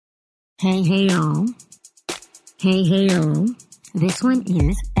Hey, hey, y'all. Hey, hey, y'all. This one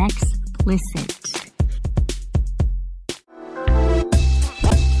is explicit.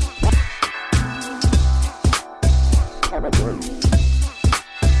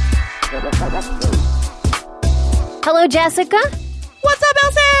 Hello, Jessica. What's up,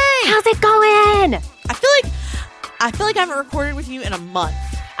 Elsie? How's it going? I feel like I haven't recorded with you in a month.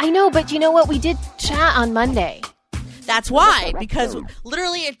 I know, but you know what? We did chat on Monday. That's why, because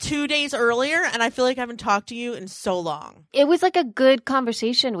literally 2 days earlier, and I feel like I haven't talked to you in so long. It was like a good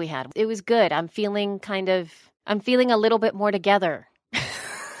conversation we had. It was good. I'm feeling a little bit more together.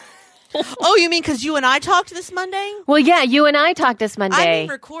 Oh, you mean because you and I talked this Monday? Well, yeah, you and I talked this Monday. I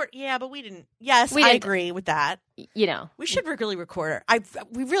didn't record. Yeah, but we didn't. Yes, I agree with that. You know, we should really record it. I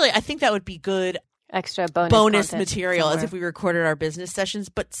think that would be good. Extra bonus material somewhere. as if we recorded our business sessions,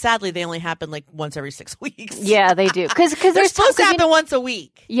 but sadly they only happen like once every 6 weeks. Yeah, they do. Because they're supposed to happen once a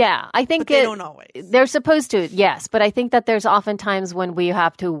week. Yeah, I think they don't always. They're supposed to, yes, but I think that there's often times when we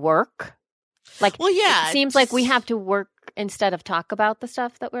have to work. Like, well, yeah, it seems like we have to work instead of talk about the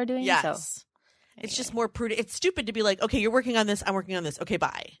stuff that we're doing. Yes. So, anyway. It's just more prudent. It's stupid to be like, okay, you're working on this, I'm working on this. Okay,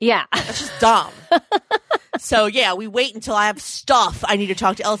 bye. Yeah. That's just dumb. So, yeah, we wait until I have stuff I need to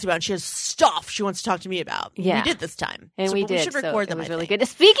talk to Elsie about, and she has stuff she wants to talk to me about. Yeah. We did this time. And we did. We should record them, it was really good.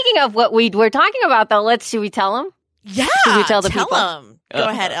 Speaking of what we were talking about, though, should we tell them? Yeah. Should we tell the people? Them. Go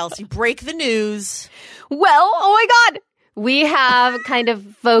ahead, Elsie. Break the news. Well, oh my God. We have kind of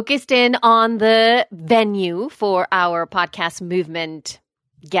focused in on the venue for our podcast movement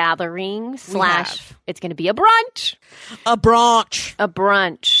gathering / it's going to be a brunch. A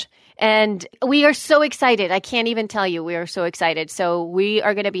brunch. And we are so excited. I can't even tell you. We are so excited. So we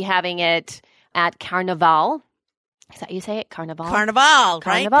are going to be having it at Carnival. Is that how you say it? Carnival? Carnival,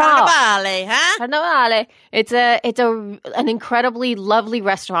 right? Carnivale, huh? Carnivale. It's an incredibly lovely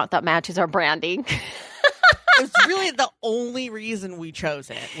restaurant that matches our branding. It's really the only reason we chose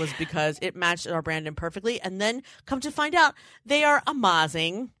it was because it matched our branding perfectly. And then come to find out, they are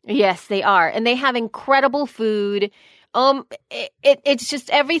amazing. Yes, they are. And they have incredible food. It's just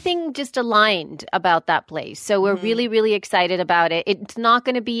everything just aligned about that place. So we're really, really excited about it. It's not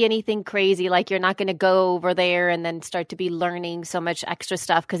going to be anything crazy. Like you're not going to go over there and then start to be learning so much extra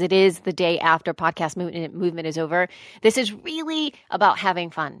stuff because it is the day after podcast movement is over. This is really about having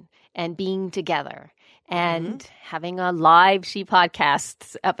fun and being together. And having a live She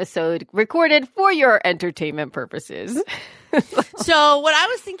Podcasts episode recorded for your entertainment purposes. So what I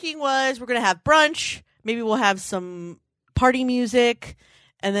was thinking was we're going to have brunch. Maybe we'll have some party music.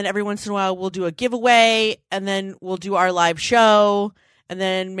 And then every once in a while we'll do a giveaway. And then we'll do our live show. And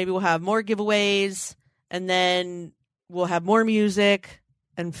then maybe we'll have more giveaways. And then we'll have more music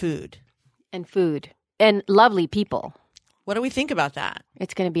and food. And lovely people. What do we think about that?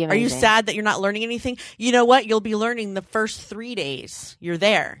 It's going to be amazing. Are you sad that you're not learning anything? You know what? You'll be learning the first 3 days you're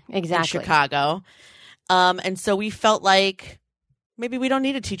there. Exactly. In Chicago. And so we felt like maybe we don't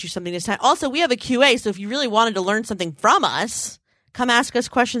need to teach you something this time. Also, we have a QA, so if you really wanted to learn something from us, come ask us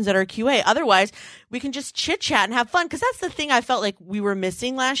questions at our QA. Otherwise, we can just chit-chat and have fun. Because that's the thing I felt like we were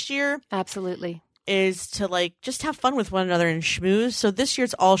missing last year. Absolutely. Is to like just have fun with one another and schmooze. So this year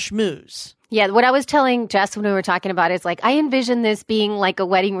it's all schmooze. Yeah, what I was telling Jess when we were talking about it is like, I envision this being like a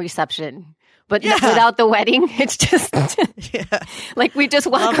wedding reception, but without the wedding. It's just like we just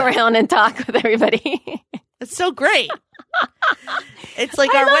walk around and talk with everybody. It's so great. It's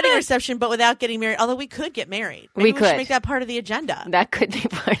like our wedding reception, but without getting married. Although we could get married. Maybe we should make that part of the agenda. That could be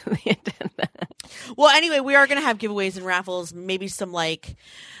part of the agenda. Well, anyway, we are going to have giveaways and raffles, maybe some like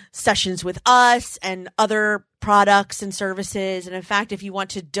sessions with us and other products and services. And in fact, if you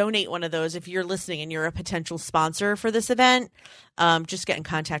want to donate one of those, if you're listening and you're a potential sponsor for this event, just get in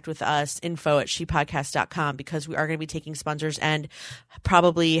contact with us, info@shepodcast.com, because we are going to be taking sponsors and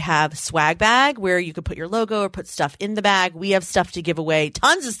probably have swag bag where you could put your logo or put stuff in the bag. We have stuff to give away,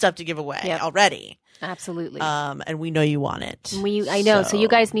 tons of stuff to give away already. Absolutely. And we know you want it. I know. So you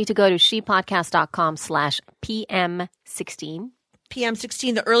guys need to go to shepodcast.com/PM16.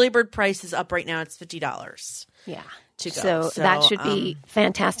 PM16. The early bird price is up right now. It's $50. Yeah. To go. So that should be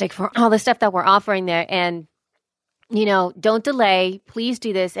fantastic for all the stuff that we're offering there. And, you know, don't delay. Please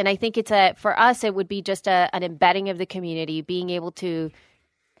do this. And I think for us, it would be just an embedding of the community, being able to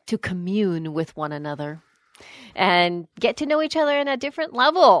commune with one another and get to know each other in a different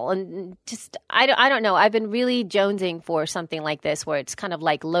level. And just, I don't know. I've been really jonesing for something like this where it's kind of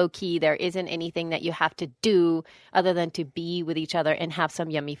like low key. There isn't anything that you have to do other than to be with each other and have some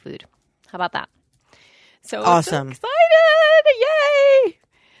yummy food. How about that? So awesome. I'm so excited. Yay.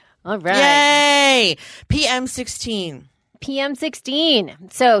 All right. Yay. PM16.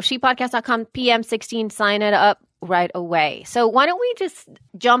 PM16. So shepodcast.com, PM16, sign it up right away. So why don't we just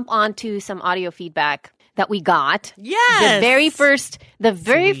jump onto some audio feedback that we got? Yes. The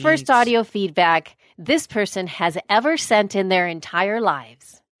very first audio feedback this person has ever sent in their entire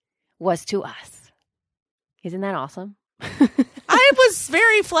lives was to us. Isn't that awesome? I was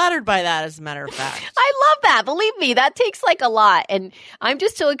very flattered by that, as a matter of fact. I love that. Believe me, that takes like a lot. And I'm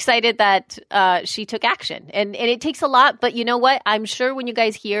just so excited that she took action. And it takes a lot. But you know what? I'm sure when you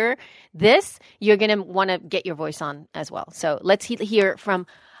guys hear this, you're going to want to get your voice on as well. So let's hear from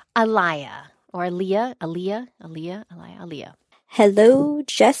Aliyah or Aliyah. Hello,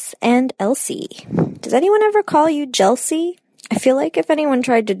 Jess and Elsie. Does anyone ever call you Jelsie? I feel like if anyone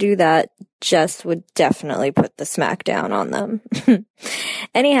tried to do that, Jess would definitely put the smack down on them.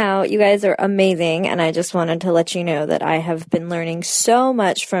 Anyhow, you guys are amazing, and I just wanted to let you know that I have been learning so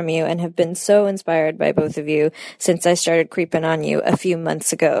much from you and have been so inspired by both of you since I started creeping on you a few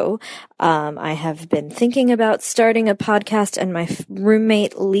months ago. I have been thinking about starting a podcast, and my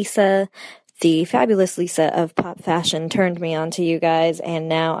roommate Lisa, the fabulous Lisa of Pop Fashion, turned me on to you guys, and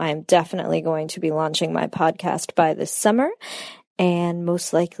now I'm definitely going to be launching my podcast by this summer, and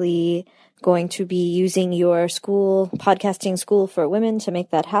most likely going to be using your podcasting school for women to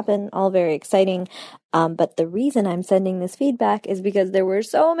make that happen. All very exciting. But the reason I'm sending this feedback is because there were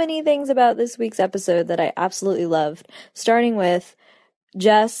so many things about this week's episode that I absolutely loved, starting with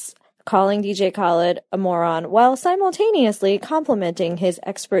Jess calling DJ Khaled a moron while simultaneously complimenting his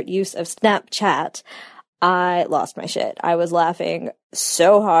expert use of Snapchat. I lost my shit. I was laughing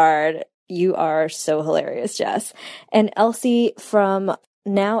so hard. You are so hilarious, Jess. And Elsie, from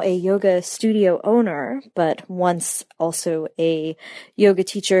now a yoga studio owner, but once also a yoga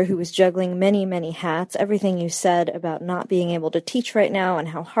teacher who was juggling many, many hats. Everything you said about not being able to teach right now and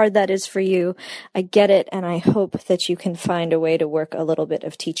how hard that is for you, I get it, and I hope that you can find a way to work a little bit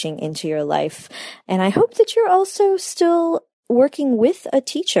of teaching into your life. And I hope that you're also still working with a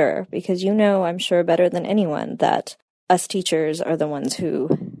teacher, because you know, I'm sure better than anyone, that us teachers are the ones who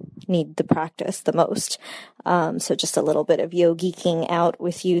need the practice the most. So just a little bit of yo-geeking out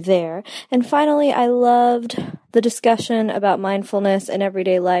with you there. And finally, I loved the discussion about mindfulness in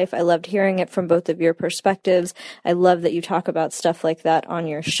everyday life. I loved hearing it from both of your perspectives. I love that you talk about stuff like that on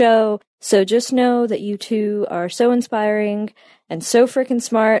your show. So just know that you two are so inspiring and so freaking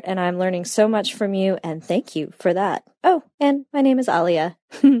smart, and I'm learning so much from you, and thank you for that. Oh, and my name is Aliyah.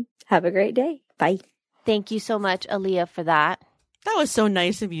 Have a great day. Bye. Thank you so much, Aliyah, for that. That was so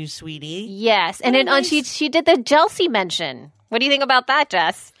nice of you, sweetie. Yes. And then nice. she did the Jelsie mention. What do you think about that,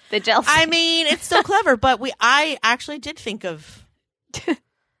 Jess? The Jelsie. I mean, it's so clever, but I actually did think of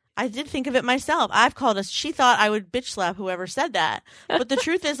it myself. I've called us. She thought I would bitch slap whoever said that. But the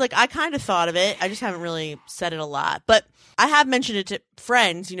truth is, like, I kind of thought of it. I just haven't really said it a lot. But I have mentioned it to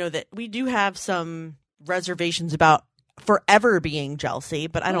friends, you know, that we do have some reservations about forever being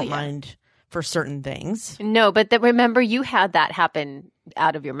Jelsie, but I don't mind for certain things. No, but remember, you had that happen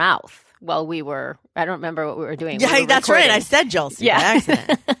out of your mouth while we were, I don't remember what we were doing. Yeah, that's right. I said Jelsie by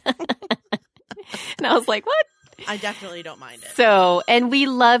accident. And I was like, what? I definitely don't mind it. So, and we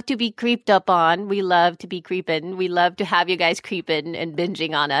love to be creeped up on. We love to be creeping. We love to have you guys creeping and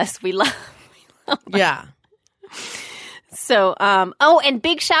binging on us. We love yeah. So, and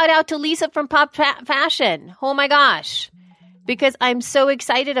big shout out to Lisa from Pop Fashion. Oh my gosh. Because I'm so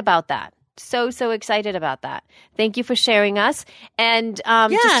excited about that. So excited about that. Thank you for sharing us. And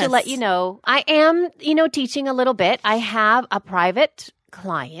just to let you know, I am, teaching a little bit. I have a private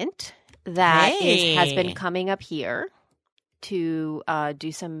client that has been coming up here to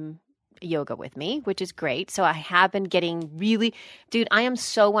do some yoga with me, which is great. So I have been getting dude, I am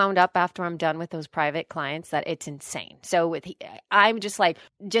so wound up after I'm done with those private clients that it's insane. So I'm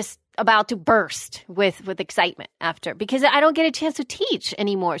just about to burst with excitement after, because I don't get a chance to teach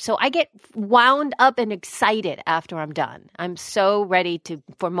anymore. So I get wound up and excited after I'm done. I'm so ready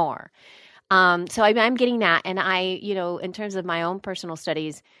for more. So I'm getting that. And I, in terms of my own personal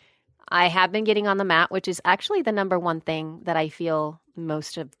studies, I have been getting on the mat, which is actually the number one thing that I feel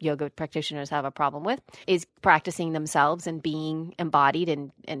most of yoga practitioners have a problem with, is practicing themselves and being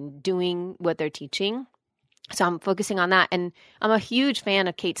embodied and doing what they're teaching. So I'm focusing on that. And I'm a huge fan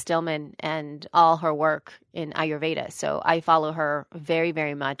of Kate Stillman and all her work in Ayurveda. So I follow her very,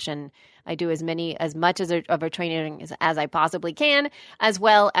 very much. And I do as much of her training as I possibly can, as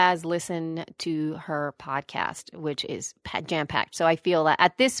well as listen to her podcast, which is jam-packed. So I feel that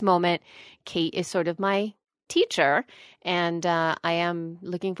at this moment, Kate is sort of my teacher. And I am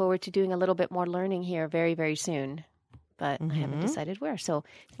looking forward to doing a little bit more learning here very, very soon. but I haven't decided where. So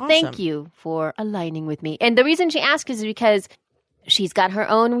Awesome. thank you for aligning with me. And the reason she asked is because she's got her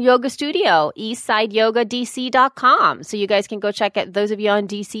own yoga studio, eastsideyogadc.com. So you guys can go check it. Those of you on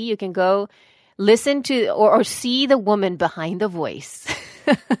DC, you can go listen to or see the woman behind the voice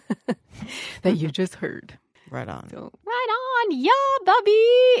that you just heard. Right on. So, right on. Yeah,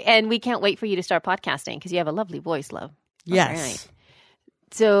 baby. And we can't wait for you to start podcasting because you have a lovely voice, love. Yes. All right.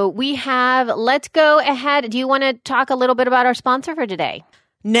 So we have, let's go ahead. Do you want to talk a little bit about our sponsor for today?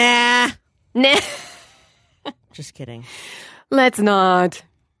 Nah. Nah. Just kidding. Let's not.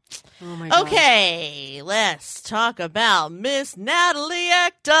 Oh my God. Okay, let's talk about Miss Natalie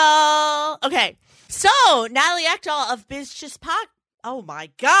Ekdahl. Okay, so Natalie Ekdahl of Biz Chicks Pod. Oh my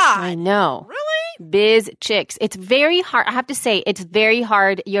God. I know. Really? Biz Chicks. It's very hard. I have to say, it's very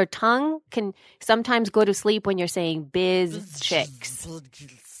hard. Your tongue can sometimes go to sleep when you're saying Biz Chicks.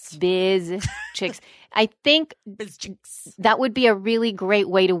 Biz Chicks. I think Biz Chicks. that would be a really great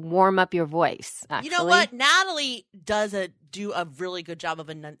way to warm up your voice. Actually. You know what? Natalie does do a really good job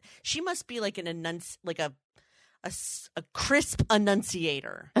of she must be like a crisp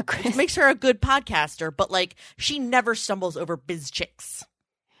enunciator. Which makes her a good podcaster, but like she never stumbles over Biz Chicks.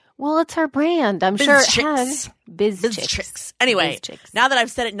 Well, it's her brand. I'm Biz sure it Chicks. has. Biz Biz Chicks. Chicks. Anyway, Biz Chicks. now that I've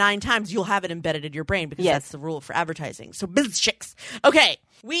said it 9 times, you'll have it embedded in your brain because Yes. that's the rule for advertising. So Biz Chicks. Okay.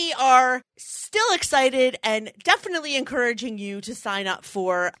 We are still excited and definitely encouraging you to sign up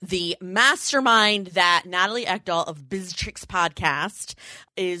for the mastermind that Natalie Ekdahl of Biz Chicks podcast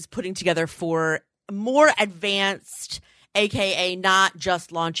is putting together for more advanced, AKA not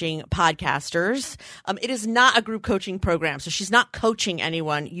just launching podcasters. It is not a group coaching program. So she's not coaching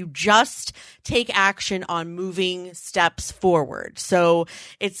anyone. You just take action on moving steps forward. So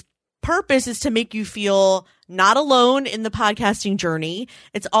its purpose is to make you feel not alone in the podcasting journey.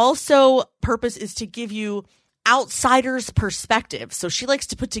 Its also purpose is to give you outsider's perspective. So she likes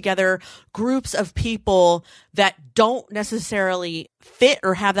to put together groups of people that don't necessarily fit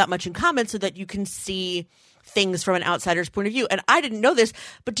or have that much in common so that you can see things from an outsider's point of view. And I didn't know this,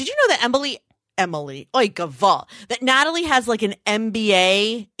 but did you know that that Natalie has like an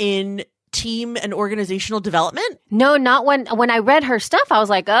MBA in team and organizational development? No, not when I read her stuff. I was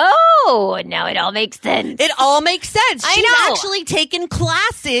like, oh, now it all makes sense. It all makes sense. I She's know. actually taken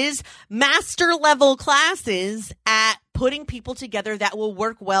classes, master level classes at putting people together that will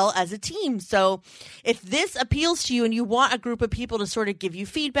work well as a team. So if this appeals to you and you want a group of people to sort of give you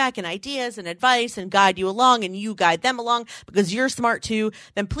feedback and ideas and advice and guide you along and you guide them along because you're smart too,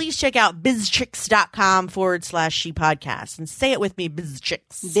 then please check out bizchicks.com/she podcast and say it with me,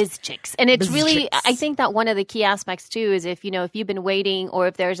 bizchicks. Biz Chicks. And it's Biz really, Chicks. I think that one of the key aspects too is if you've been waiting or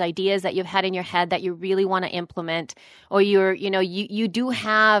if there's ideas that you've had in your head that you really want to implement or you do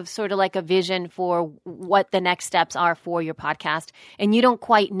have sort of like a vision for what the next steps are for your podcast and you don't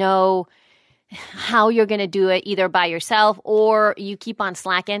quite know how you're going to do it either by yourself or you keep on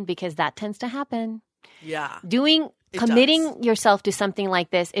slacking because that tends to happen. Yeah. Committing yourself to something like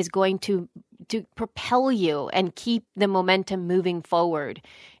this is going to propel you and keep the momentum moving forward.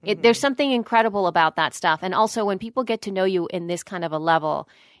 There's something incredible about that stuff. And also when people get to know you in this kind of a level,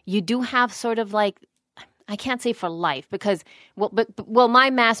 you do have sort of like, I can't say for life because,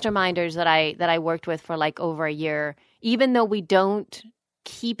 my masterminders that I worked with for like over a year, even though we don't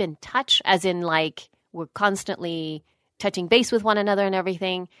keep in touch, as in like we're constantly touching base with one another and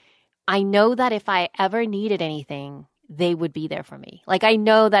everything, I know that if I ever needed anything, they would be there for me. Like I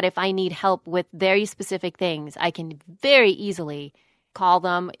know that if I need help with very specific things, I can very easily call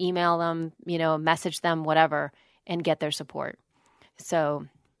them, email them, message them, whatever, and get their support. So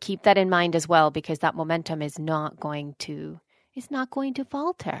keep that in mind as well because that momentum is not going to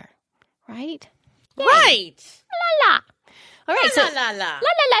falter, right? Yay. Right. La la. All right, so La la la.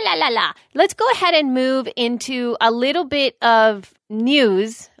 la la la la la. Let's go ahead and move into a little bit of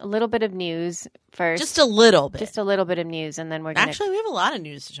news first. Just a little bit. Just a little bit of news, and then we're going to... Actually, we have a lot of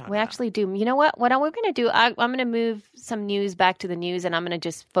news to talk about. We actually do. You know what? What we're going to do, I'm going to move some news back to the news, and I'm going to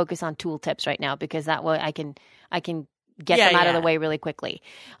just focus on tool tips right now because that way I can get them out of the way really quickly.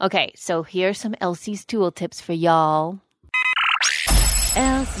 Okay, so here's some Elsie's tool tips for y'all.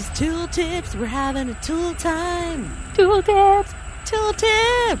 Elsie's tool tips. We're having a tool time. Tool tips. Tool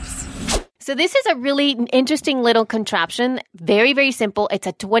tips. So this is a really interesting little contraption. Very, very simple. It's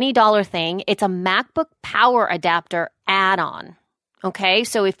a $20 thing. It's a MacBook power adapter add-on. Okay,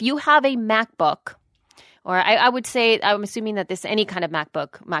 so if you have a MacBook, or I would say, I'm assuming that this any kind of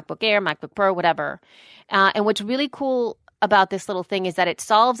MacBook Air, MacBook Pro, whatever. And what's really cool about this little thing is that it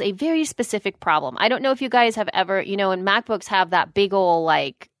solves a very specific problem. I don't know if you guys have ever, and MacBooks have that big old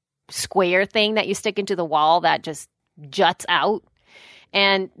like square thing that you stick into the wall that just juts out.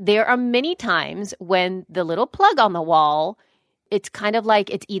 And there are many times when the little plug on the wall, it's kind of like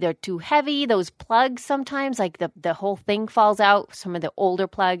it's either too heavy, those plugs sometimes, like the whole thing falls out, some of the older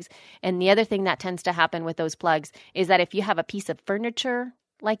plugs. And the other thing that tends to happen with those plugs is that if you have a piece of furniture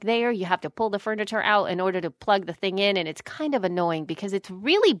like there, you have to pull the furniture out in order to plug the thing in. And it's kind of annoying because it's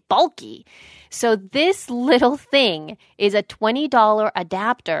really bulky. So this little thing is a $20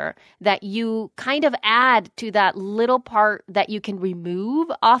 adapter that you kind of add to that little part that you can remove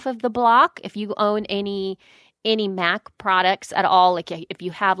off of the block. If you own any Mac products at all, like if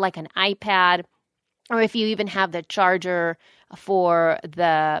you have like an iPad, or if you even have the charger for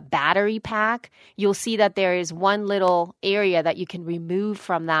the battery pack, you'll see that there is one little area that you can remove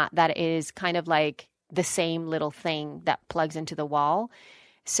from that is kind of like the same little thing that plugs into the wall.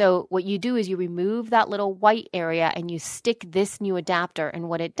 So what you do is you remove that little white area and you stick this new adapter. And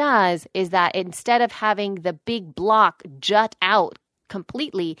what it does is that instead of having the big block jut out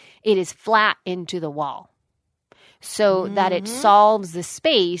completely, it is flat into the wall. So that it solves the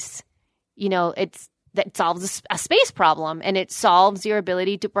space, that solves a space problem, and it solves your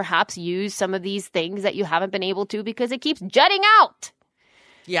ability to perhaps use some of these things that you haven't been able to because it keeps jutting out.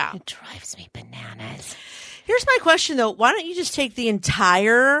 Yeah. It drives me bananas. Here's my question, though. Why don't you just take the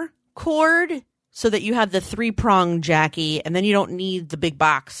entire cord so that you have the 3-prong Jackie, and then you don't need the big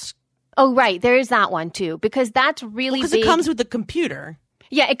box? Oh, right. There is that one, too, because that's really big. Because it comes with the computer.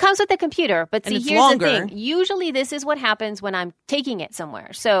 Yeah, it comes with the computer, but see, here's longer. the thing. Usually this is what happens when I'm taking it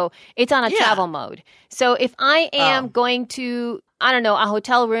somewhere. So it's on a travel mode. So if I am going to, I don't know, a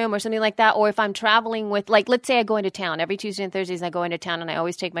hotel room or something like that, or if I'm traveling with, like, let's say I go into town. Every Tuesday and Thursdays I go into town, and I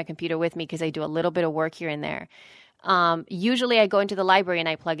always take my computer with me because I do a little bit of work here and there. Usually I go into the library and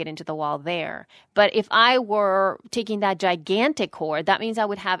I plug it into the wall there. But if I were taking that gigantic cord, that means I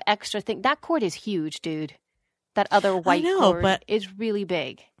would have extra thing. That cord is huge, dude. That other white cord but is really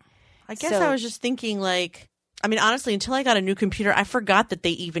big. I guess I was just thinking, like, I mean, honestly, until I got a new computer, I forgot that they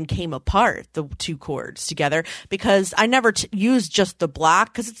even came apart, the 2 cords together, because I never used just the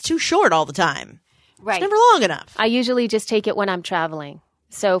block because it's too short all the time. Right. It's never long enough. I usually just take it when I'm traveling.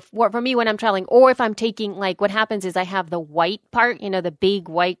 So for me, when I'm traveling, or if I'm taking, like, what happens is I have the white part, the big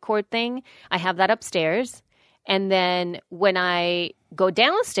white cord thing. I have that upstairs. And then when I go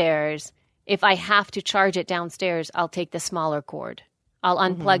downstairs, if I have to charge it downstairs, I'll take the smaller cord. I'll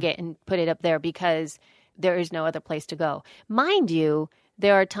unplug it and put it up there because there is no other place to go. Mind you,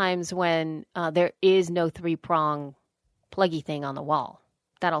 there are times when there is no 3-prong pluggy thing on the wall.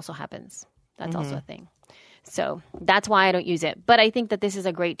 That also happens. That's also a thing. So that's why I don't use it. But I think that this is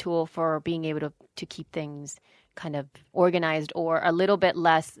a great tool for being able to keep things kind of organized or a little bit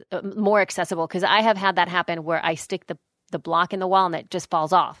less, more accessible. Because I have had that happen where I stick the block in the wall and it just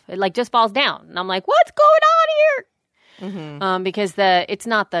falls off. It like just falls down. And I'm like, what's going on here? Because it's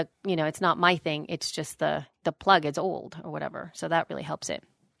not it's not my thing. It's just the plug is old or whatever. So that really helps it.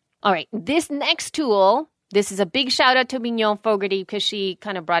 All right. This next tool, this is a big shout out to Mignon Fogarty because she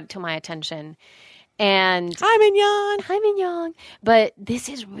kind of brought it to my attention. And Hi, Mignon. But this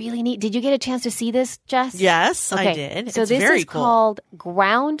is really neat. Did you get a chance to see this, Jess? Yes, okay. I did. So it's this very is cool. called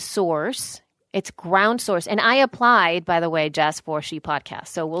Ground Source. It's Ground Source. And I applied, by the way, Jess, for She Podcast.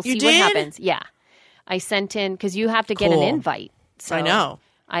 So we'll see what happens. Yeah. I sent in, because you have to get an invite. So I know.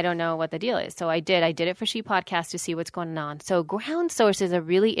 I don't know what the deal is. So I did. I did it for She Podcast to see what's going on. So Ground Source is a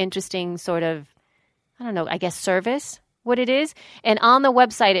really interesting sort of, I don't know, I guess service, what it is. And on the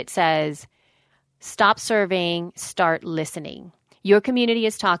website it says, stop serving, start listening. Your community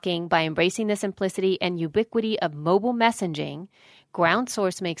is talking. By embracing the simplicity and ubiquity of mobile messaging, Ground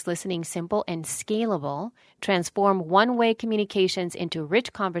Source makes listening simple and scalable, transform one-way communications into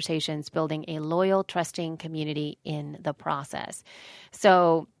rich conversations, building a loyal, trusting community in the process.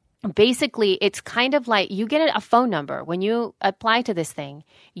 So basically, it's kind of like you get a phone number. When you apply to this thing,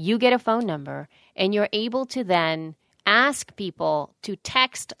 you get a phone number, and you're able to then ask people to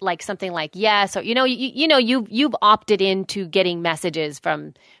text like something like yes, or you've opted into getting messages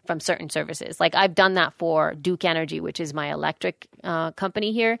from certain services. Like I've done that for Duke Energy, which is my electric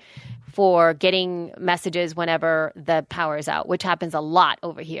company here, for getting messages whenever the power is out, which happens a lot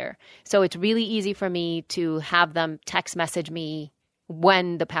over here. So it's really easy for me to have them text message me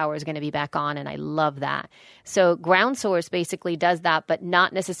when the power is going to be back on, and I love that. So Ground Source basically does that, but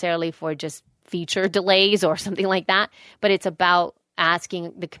not necessarily for just feature delays or something like that, but it's about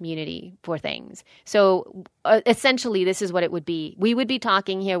asking the community for things. So essentially, this is what it would be. We would be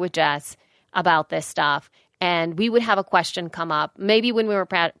talking here with Jess about this stuff, and we would have a question come up, maybe when we were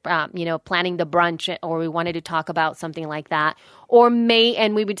planning the brunch, or we wanted to talk about something like that,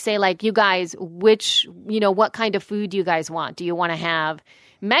 and we would say, like, you guys, what kind of food do you guys want? Do you want to have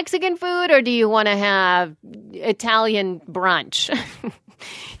Mexican food, or do you want to have Italian brunch?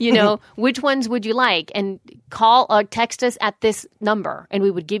 Which ones would you like? And call or text us at this number, and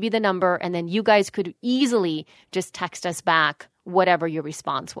we would give you the number, and then you guys could easily just text us back whatever your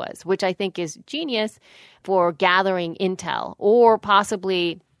response was, which I think is genius for gathering intel. Or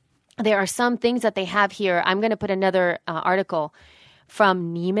possibly there are some things that they have here. I'm going to put another article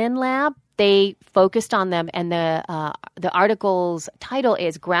from Nieman Lab. They focused on them, and the article's title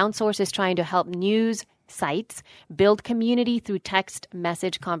is "Ground Source is trying to help news sites build community through text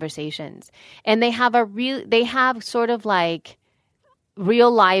message conversations." And they have sort of like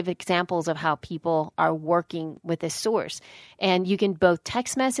real live examples of how people are working with this source. And you can both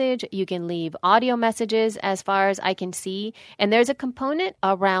text message, you can leave audio messages as far as I can see. And there's a component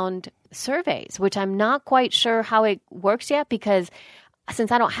around surveys, which I'm not quite sure how it works yet, because since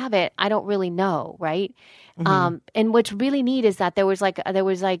I don't have it, I don't really know, right? Mm-hmm. And what's really neat is that there was like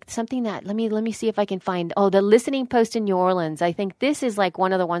something that let me see if I can find. Oh, the Listening Post in New Orleans. I think this is like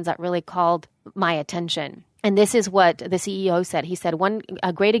one of the ones that really called my attention. And this is what the CEO said. He said,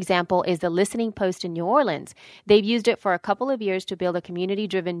 a great example is the Listening Post in New Orleans. They've used it for a couple of years to build a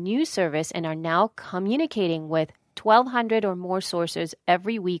community-driven news service and are now communicating with 1,200 or more sources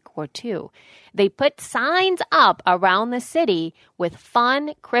every week or two. They put signs up around the city with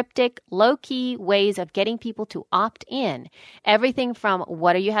fun, cryptic, low-key ways of getting people to opt in. Everything from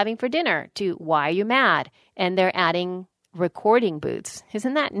 "What are you having for dinner?" to "Why are you mad?" And they're adding recording booths.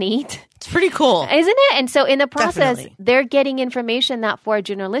 Isn't that neat? It's pretty cool. Isn't it? And so in the process, Definitely. They're getting information that for a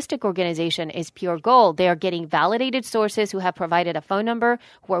journalistic organization is pure gold. They are getting validated sources who have provided a phone number,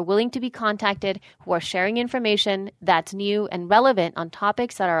 who are willing to be contacted, who are sharing information that's new and relevant on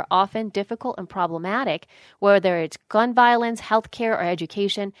topics that are often difficult and problematic, whether it's gun violence, healthcare, or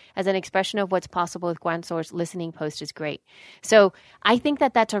education. As an expression of what's possible with Ground Source, Listening Post is great. So I think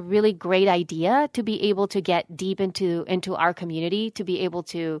that that's a really great idea to be able to get deep into our community, to be able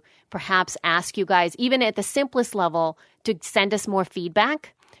to perhaps ask you guys, even at the simplest level, to send us more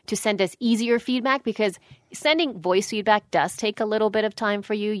feedback, to send us easier feedback, because sending voice feedback does take a little bit of time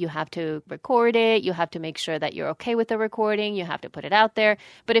for you. You have to record it. You have to make sure that you're okay with the recording. You have to put it out there.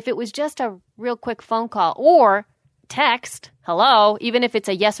 But if it was just a real quick phone call or text, hello, even if it's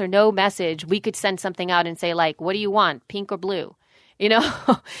a yes or no message, we could send something out and say, like, what do you want, pink or blue?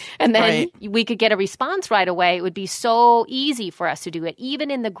 And then we could get a response right away. It would be so easy for us to do it,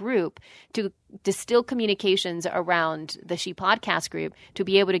 even in the group, to distill communications around the She Podcast group, to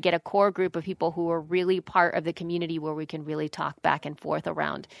be able to get a core group of people who are really part of the community, where we can really talk back and forth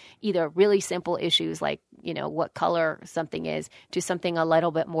around either really simple issues like, what color something is, to something a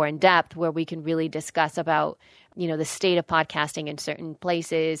little bit more in depth, where we can really discuss about the state of podcasting in certain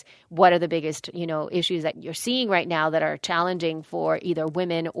places. What are the biggest, issues that you're seeing right now that are challenging for either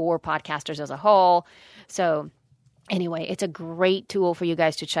women or podcasters as a whole? So anyway, it's a great tool for you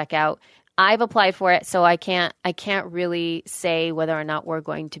guys to check out. I've applied for it, so I can't really say whether or not we're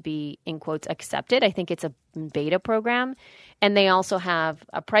going to be, in quotes, accepted. I think it's a beta program, and they also have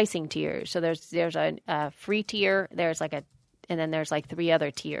a pricing tier. So there's a free tier, and then there's like 3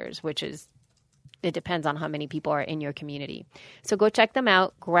 other tiers, which is, it depends on how many people are in your community. So go check them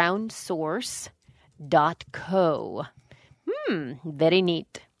out, groundsource.co. Very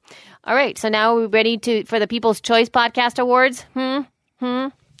neat. All right, so now we're ready for the People's Choice Podcast Awards.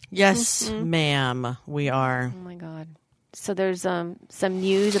 Yes, ma'am, we are. Oh my God. So there's some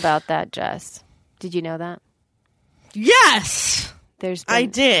news about that, Jess. Did you know that? Yes, I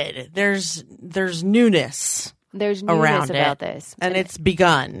did. There's newness. There's newness around about this, and it's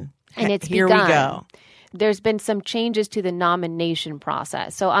begun. And it's Here begun. we go. There's been some changes to the nomination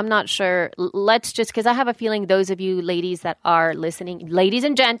process. So I'm not sure. Let's just, because I have a feeling those of you ladies that are listening, ladies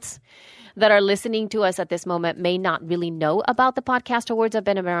and gents that are listening to us at this moment, may not really know about the Podcast Awards. Have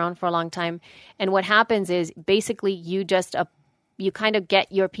been around for a long time. And what happens is basically you just, you kind of get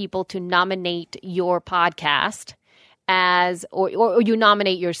your people to nominate your podcast as, or you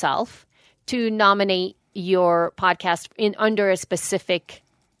nominate yourself to nominate your podcast under a specific,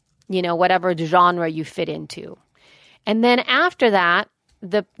 whatever genre you fit into. And then after that,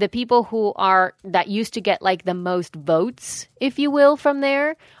 the people that used to get like the most votes, if you will, from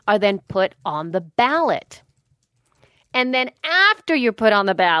there, are then put on the ballot. And then after you're put on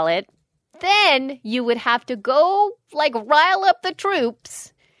the ballot, then you would have to go like rile up the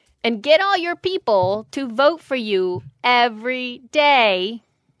troops and get all your people to vote for you every day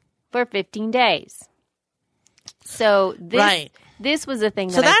for 15 days. So Right. this was a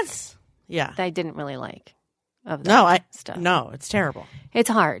thing So that that's yeah. I didn't really like of that stuff. No, it's terrible. It's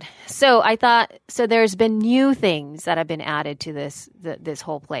hard. So I thought, so there's been new things that have been added to this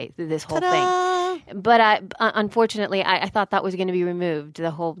whole thing. But unfortunately, I thought that was going to be removed,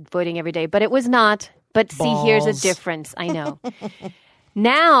 the whole voting every day. But it was not. But see, here's a difference. I know.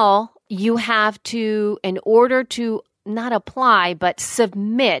 Now you have to, in order to not apply, but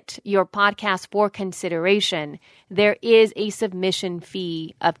submit your podcast for consideration, there is a submission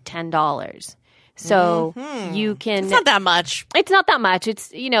fee of $10. So you can. It's not that much. It's not that much. It's,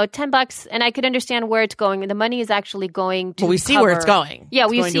 $10, and I could understand where it's going. The money is actually going to. Well, we see where it's going. Yeah,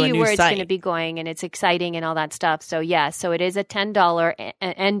 we going to a see new where it's site. going to be going, and it's exciting and all that stuff. So yeah, so it is a $10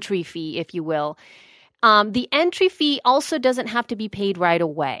 entry fee, if you will. The entry fee also doesn't have to be paid right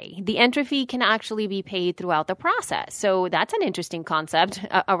away. The entry fee can actually be paid throughout the process. So that's an interesting concept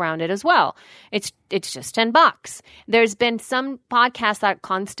around it as well. It's just $10. There's been some podcasts that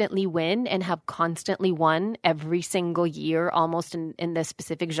constantly win and have constantly won every single year, almost in the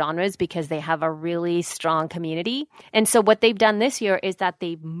specific genres, because they have a really strong community. And so what they've done this year is that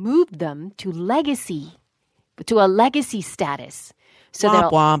they've moved them to a legacy status. So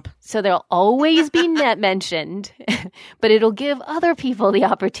they'll always be mentioned, but it'll give other people the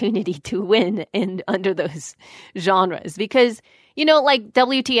opportunity to win under those genres. Because, like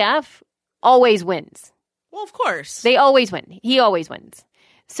WTF always wins. Well, of course. They always win. He always wins.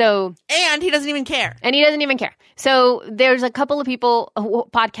 So, and he doesn't even care. So there's a couple of people who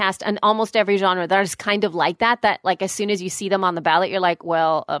podcast in almost every genre that is kind of like that like as soon as you see them on the ballot, you're like,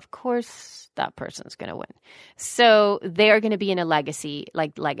 well, of course that person's going to win. So they're going to be in a legacy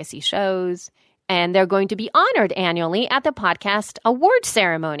shows, and they're going to be honored annually at the podcast award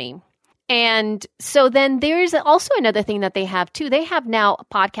ceremony. And so then there's also another thing that they have too. They have now a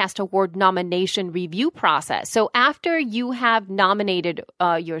podcast award nomination review process. So after you have nominated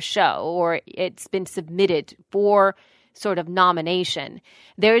your show, or it's been submitted for sort of nomination,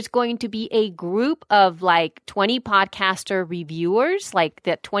 there's going to be a group of like 20 podcaster reviewers, like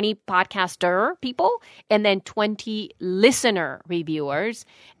the 20 podcaster people, and then 20 listener reviewers.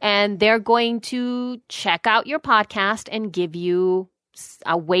 And they're going to check out your podcast and give you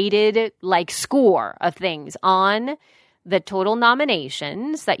a weighted score of things on the total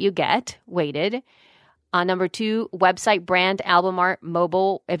nominations that you get weighted. Number 2, website, brand, album art,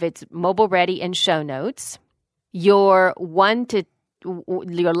 mobile, if it's mobile ready, and show notes. Your last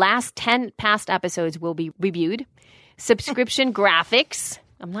 10 past episodes will be reviewed. Subscription graphics.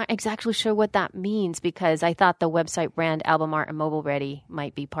 I'm not exactly sure what that means, because I thought the website, brand, album art, and mobile ready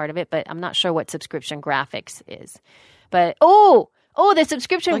might be part of it, but I'm not sure what subscription graphics is. But the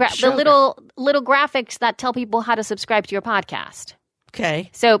subscription the little graphics that tell people how to subscribe to your podcast. Okay.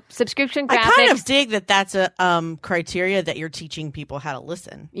 So subscription graphics. I kind of dig that that's a criteria that you're teaching people how to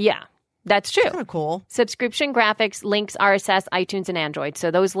listen. Yeah. That's true. Kind of cool. Subscription graphics, links, RSS, iTunes, and Android. So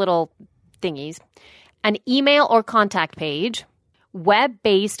those little thingies. An email or contact page.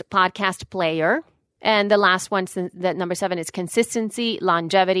 Web-based podcast player. And the last one, that number 7, is consistency,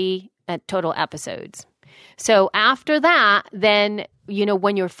 longevity, and total episodes. So after that, then,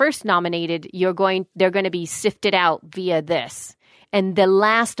 when you're first nominated, they're going to be sifted out via this. And the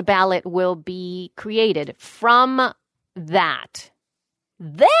last ballot will be created from that.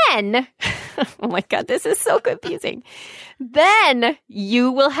 Then, oh my God, this is so confusing. Then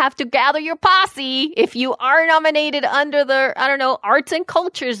you will have to gather your posse. If you are nominated under the, arts and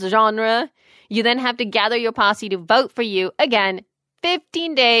cultures genre, you then have to gather your posse to vote for you. Again,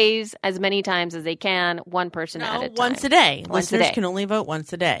 15 days, as many times as they can, one person at a time. Once a day. Listeners can only vote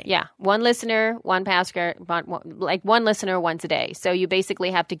once a day. Yeah. One listener, one listener once a day. So you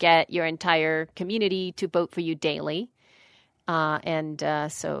basically have to get your entire community to vote for you daily.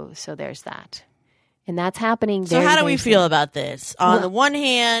 So there's that. And that's happening. So how do we feel about this? On the one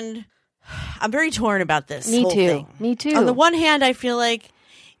hand, I'm very torn about this whole thing. Me too. On the one hand, I feel like,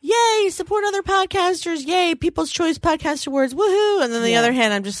 yay, support other podcasters. Yay, People's Choice Podcast Awards. Woohoo. And then the other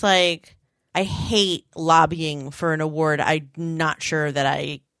hand, I'm just like, I hate lobbying for an award I'm not sure that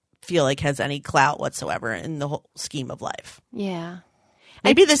I feel like has any clout whatsoever in the whole scheme of life. Yeah.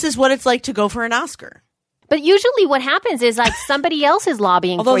 Maybe this is what it's like to go for an Oscar. But usually what happens is somebody else is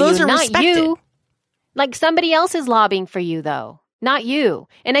lobbying for you, not respected. You. Somebody else is lobbying for you, though, not you.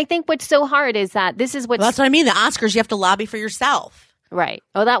 And I think what's so hard is that this is that's what I mean. The Oscars, you have to lobby for yourself. Right.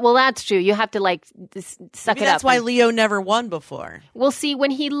 That's true. You have to suck it up. That's why Leo never won before. Well, see,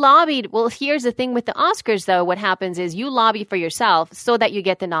 when he lobbied, here's the thing with the Oscars, though. What happens is you lobby for yourself so that you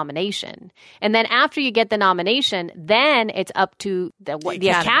get the nomination. And then after you get the nomination, then it's up to the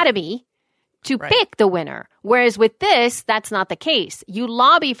Academy to pick the winner. Whereas with this, that's not the case. You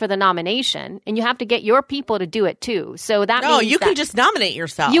lobby for the nomination, and you have to get your people to do it too. So that means you can just nominate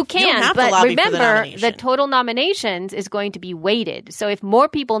yourself. You can, you don't have but to lobby remember, for the nomination. total nominations is going to be weighted. So if more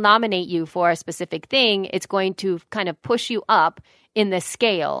people nominate you for a specific thing, it's going to kind of push you up in the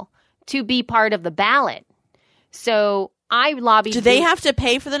scale to be part of the ballot. So I lobby. Do they have to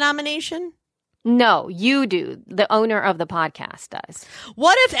pay for the nomination? No, you do. The owner of the podcast does.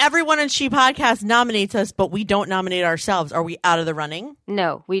 What if everyone in She Podcast nominates us, but we don't nominate ourselves? Are we out of the running?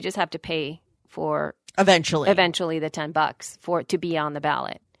 No, we just have to pay for eventually the $10 for it to be on the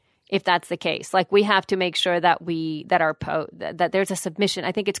ballot. If that's the case, like we have to make sure that that there's a submission.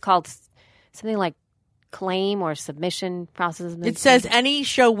 I think it's called something like claim or submission process. It says any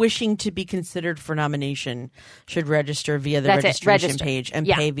show wishing to be considered for nomination should register via the registration page and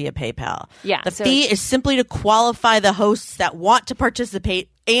pay via PayPal. Yeah. The fee is simply to qualify the hosts that want to participate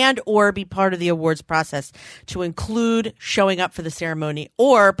and or be part of the awards process, to include showing up for the ceremony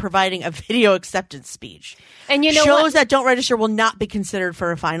or providing a video acceptance speech. And you know shows that don't register will not be considered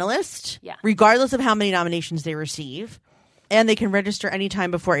for a finalist, regardless of how many nominations they receive. And they can register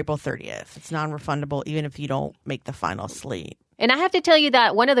anytime before April 30th. It's non-refundable, even if you don't make the final slate. And I have to tell you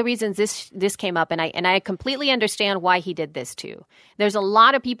that one of the reasons this came up, and I completely understand why he did this too. There's a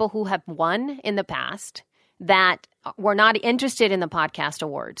lot of people who have won in the past that were not interested in the podcast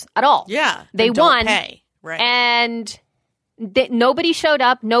awards at all. Yeah, they won, pay. Right. And nobody showed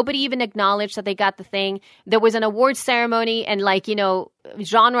up. Nobody even acknowledged that they got the thing. There was an awards ceremony, and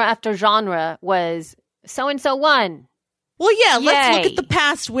genre after genre was so and so won. Well, yeah, let's look at the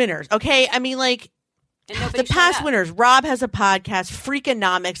past winners, okay? I mean, the past winners. Rob Has a Podcast,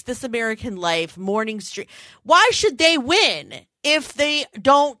 Freakonomics, This American Life, Morning Street. Why should they win if they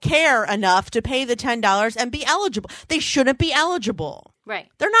don't care enough to pay the $10 and be eligible? They shouldn't be eligible. Right.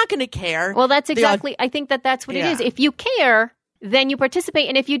 They're not going to care. Well, that's exactly, I think that's what it is. If you care, then you participate.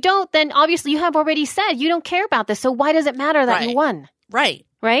 And if you don't, then obviously you have already said you don't care about this. So why does it matter that you won? Right.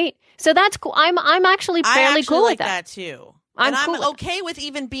 Right? So that's cool. I'm actually fairly cool with that too. I'm okay with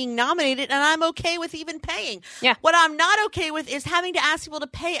even being nominated, and I'm okay with even paying. Yeah. What I'm not okay with is having to ask people to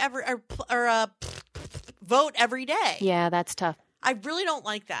pay vote every day. Yeah, that's tough. I really don't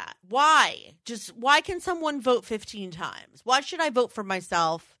like that. Why? Why can someone vote 15 times? Why should I vote for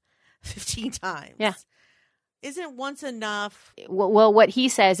myself 15 times? Yeah. Isn't once enough? Well, what he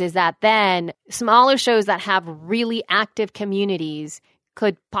says is that then smaller shows that have really active communities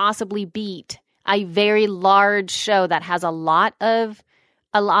could possibly beat a very large show that has a lot of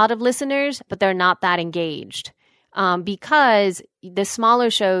listeners, but they're not that engaged, because the smaller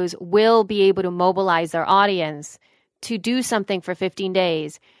shows will be able to mobilize their audience to do something for 15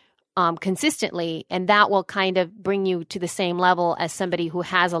 days consistently, and that will kind of bring you to the same level as somebody who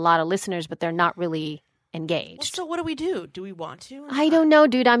has a lot of listeners, but they're not really engaged. Well, so what do we do? Do we want to? I don't know,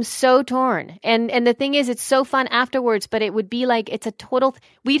 dude. I'm so torn. And the thing is, it's so fun afterwards, but it would be like, it's a total,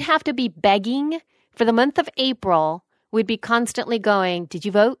 we'd have to be begging for the month of April. We'd be constantly going, did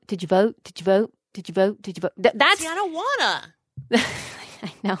you vote? Did you vote? Did you vote? Did you vote? Did you vote? That's. See, I don't wanna.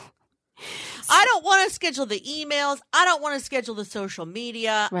 I know. I don't want to schedule the emails. I don't want to schedule the social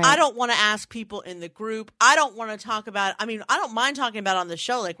media. Right. I don't want to ask people in the group. I don't want to talk about, I don't mind talking about it on the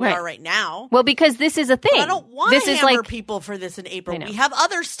show like we are right now. Well, because this is a thing. But I don't want to hammer people for this in April. We have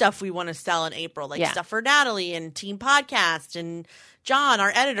other stuff we want to sell in April, like stuff for Natalie and Team Podcast and John,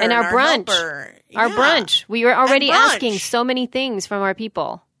 our editor, and our brunch. Helper. Our brunch. We were already asking so many things from our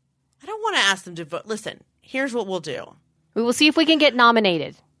people. I don't want to ask them to vote. Listen, here's what we'll do. We will see if we can get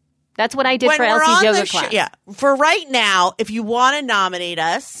nominated. That's what I did for Elsie's yoga class. For right now, if you want to nominate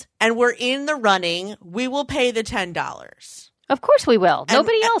us and we're in the running, we will pay the $10. Of course we will.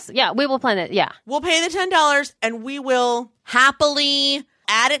 Nobody else. Yeah, we will plan it. Yeah. We'll pay the $10 and we will happily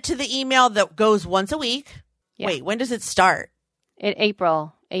add it to the email that goes once a week. Yeah. Wait, when does it start? In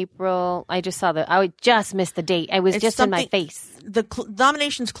April. I just saw I just missed the date. It was just in my face. The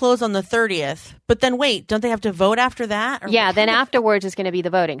nominations close on the 30th, but then wait, don't they have to vote after that? Yeah, then afterwards is going to be the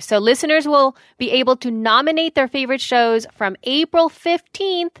voting. So listeners will be able to nominate their favorite shows from April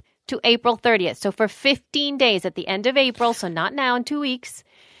 15th to April 30th. So for 15 days at the end of April, so not now, in 2 weeks,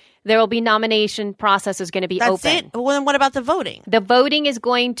 there will be nomination process is going to be open. That's it? Well, then what about the voting? The voting is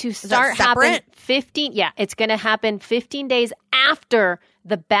going to start happening 15. Yeah, it's going to happen 15 days after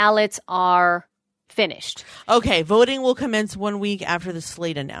the ballots are finished. Okay, voting will commence 1 week after the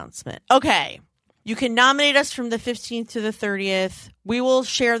slate announcement. Okay, you can nominate us from the 15th to the 30th. We will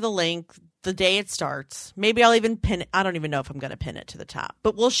share the link the day it starts. Maybe I'll even pin it. I don't even know if I'm going to pin it to the top,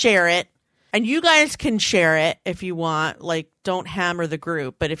 but we'll share it. And you guys can share it if you want. Like, don't hammer the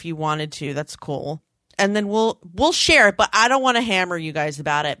group, but if you wanted to, that's cool. And then we'll share it, but I don't want to hammer you guys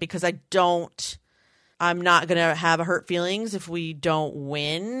about it because I'm not going to have hurt feelings if we don't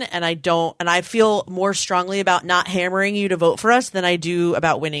win. And I feel more strongly about not hammering you to vote for us than I do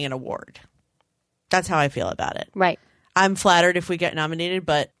about winning an award. That's how I feel about it. Right. I'm flattered if we get nominated,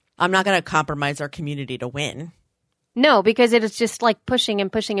 but I'm not going to compromise our community to win. No, because it is just like pushing and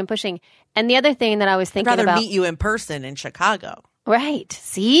pushing and pushing. And the other thing that I was thinking I'd rather about, meet you in person in Chicago. right?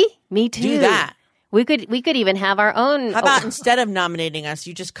 See, me too. Do that. We could even have our own. How about instead of nominating us,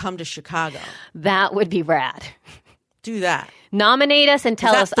 you just come to Chicago? That would be rad. Do that. Nominate us and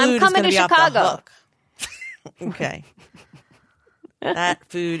tell us, I'm coming to Chicago. Okay. That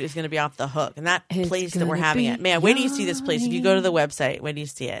food is going to be off the hook. And that It's place that we're gonna having be it. Man, wait till you see this place. If you go to the website, wait till you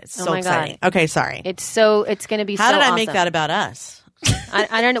see it. It's Oh so my exciting. God. Okay, sorry. It's going to be How so did I awesome. make that about us?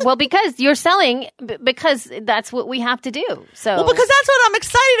 I don't know. Well, because you're selling, because that's what we have to do. So, Well, because that's what I'm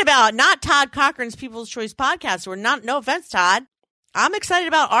excited about. Not Todd Cochran's People's Choice podcast. No offense, Todd. I'm excited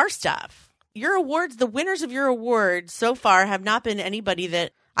about our stuff. Your awards, the winners of your awards so far have not been anybody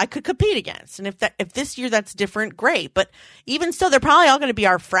that I could compete against. And if this year that's different, great. But even so, they're probably all going to be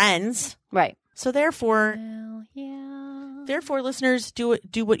our friends. right. So therefore, Well, yeah. listeners, do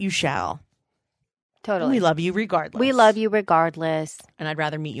what you shall. Totally. We love you regardless. We love you regardless. And I'd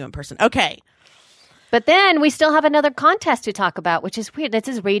rather meet you in person. Okay. But then we still have another contest to talk about, which is weird. This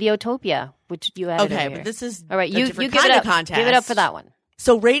is Radiotopia, which you added Okay, earlier. but this is all right. a You different give kind it of up. contest. Give it up for that one.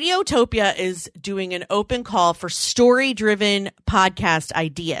 So Radiotopia is doing an open call for story-driven podcast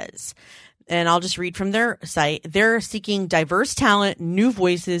ideas. And I'll just read from their site. They're seeking diverse talent, new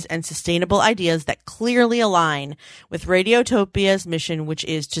voices, and sustainable ideas that clearly align with Radiotopia's mission, which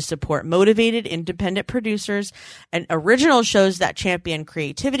is to support motivated independent producers and original shows that champion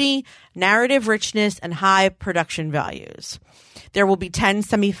creativity, narrative richness, and high production values. There will be 10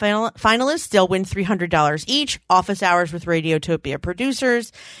 semifinalists. They'll win $300 each, office hours with Radiotopia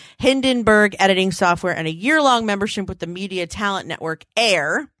producers, Hindenburg editing software, and a year-long membership with the media talent network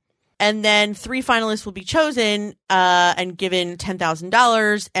AIR. And then 3 finalists will be chosen and given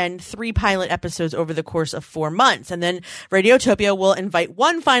 $10,000 and 3 pilot episodes over the course of 4 months. And then Radiotopia will invite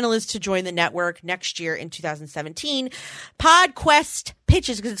 1 finalist to join the network next year in 2017. PodQuest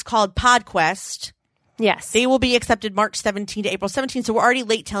pitches, because it's called PodQuest. Yes. They will be accepted March 17 to April 17. So we're already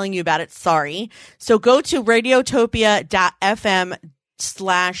late telling you about it. Sorry. So go to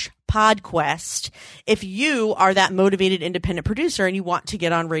radiotopia.fm/PodQuest if you are that motivated independent producer and you want to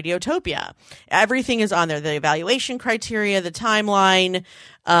get on Radiotopia. Everything is on there. The evaluation criteria, the timeline,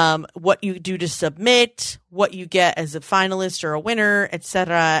 what you do to submit, what you get as a finalist or a winner,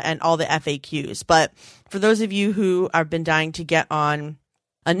 etc., and all the FAQs. But for those of you who have been dying to get on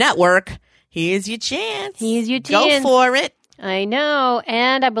a network, here's your chance. Here's your Go chance. for it. I know.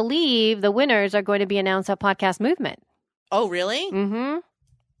 And I believe the winners are going to be announced at Podcast Movement. Oh, really? Mm-hmm.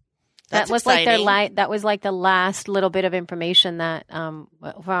 That's that was exciting. that was like the last little bit of information that from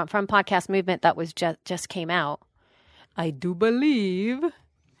Podcast Movement that was just came out. I do believe.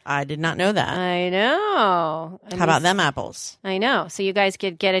 I did not know that. I know. How about them apples? I know. So you guys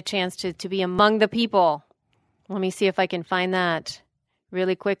could get a chance to be among the people. Let me see if I can find that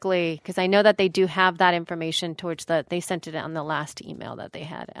really quickly, because I know that they do have that information they sent it on the last email that they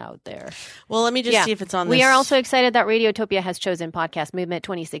had out there. Well, let me just see if it's on this. We are also excited that Radiotopia has chosen Podcast Movement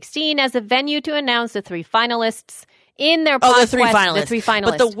 2016 as a venue to announce the 3 finalists in their podcast. the 3 finalists. The 3 finalists.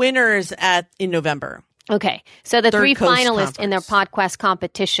 But the winners in November. Okay. So the Third 3 Coast finalists in their Conference. PodQuest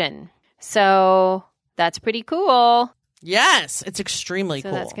competition. So that's pretty cool. Yes, it's extremely So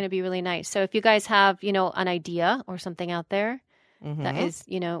cool. that's going to be really nice. So if you guys have, an idea or something out there, that is,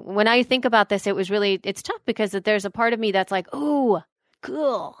 when I think about this, it's tough because there's a part of me that's like, oh,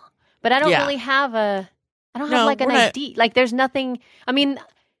 cool. But I don't really have an idea. Like there's nothing,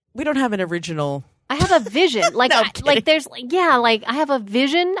 We don't have an original. I have a vision. Like, No, I'm kidding. I have a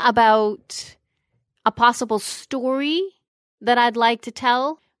vision about a possible story that I'd like to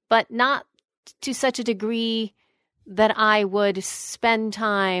tell, but not to such a degree that I would spend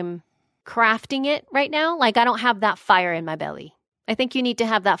time crafting it right now. Like I don't have that fire in my belly. I think you need to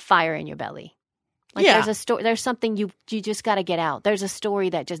have that fire in your belly. Like Yeah. there's a story, there's something you just got to get out. There's a story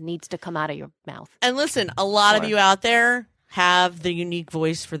that just needs to come out of your mouth. And listen, a lot of you out there have the unique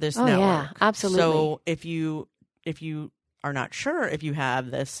voice for this Oh, network. yeah, absolutely. So if you are not sure if you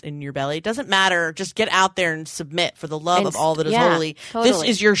have this in your belly, it doesn't matter. Just get out there and submit for the love And of all that is yeah, holy. totally. This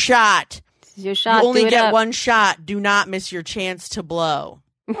is your shot. This is your shot. You only Do it get up. one shot. Do not miss your chance to blow.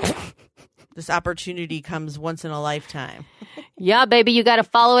 This opportunity comes once in a lifetime. Yeah, baby, you got to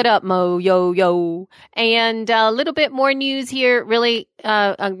follow it up, Mo. Yo. And a little bit more news here. Really,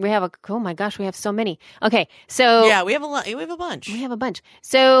 we have oh my gosh, we have so many. Okay, so. Yeah, we have a lot. We have a bunch. We have a bunch.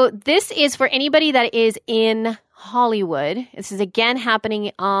 So this is for anybody that is in Hollywood. This is again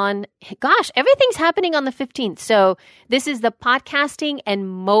happening on, gosh, everything's happening on the 15th. So this is the podcasting and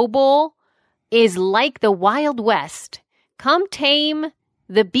mobile is like the Wild West. Come tame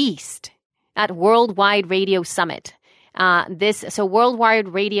the beast at Worldwide Radio Summit. Worldwide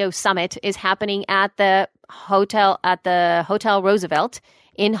Radio Summit is happening at the Hotel Roosevelt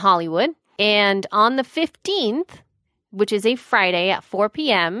in Hollywood. And on the 15th, which is a Friday at 4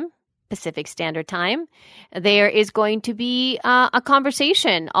 p.m. Pacific Standard Time, there is going to be a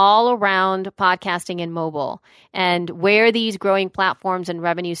conversation all around podcasting and mobile and where these growing platforms and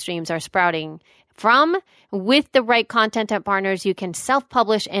revenue streams are sprouting from. With the right content at partners, you can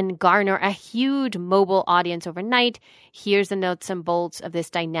self-publish and garner a huge mobile audience overnight. Here's the nuts and bolts of this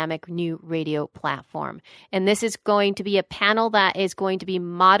dynamic new radio platform. And this is going to be a panel that is going to be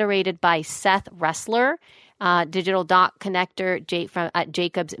moderated by Seth Ressler, digital dot connector at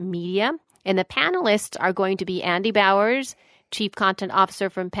Jacobs Media. And the panelists are going to be Andy Bowers, Chief Content Officer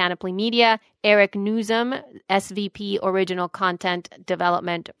from Panoply Media, Eric Newsom, SVP Original Content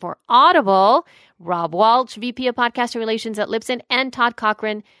Development for Audible, Rob Walsh, VP of Podcaster Relations at Libsyn, and Todd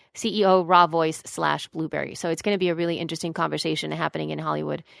Cochran, CEO Raw Voice /Blueberry. So it's going to be a really interesting conversation happening in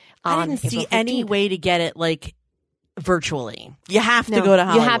Hollywood. I didn't see any way to get it like virtually. You have to go to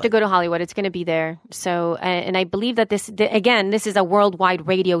Hollywood. You have to go to Hollywood. It's going to be there. So, and I believe that this is a worldwide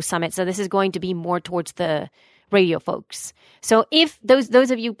radio summit. So this is going to be more towards the radio folks. So if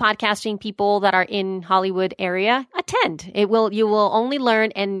those of you podcasting people that are in Hollywood area, attend. You will only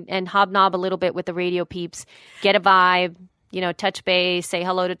learn and hobnob a little bit with the radio peeps, get a vibe, touch base, say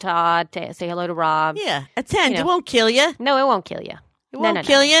hello to Todd, say hello to Rob. Yeah, attend. It won't kill you. No, it won't kill you. It won't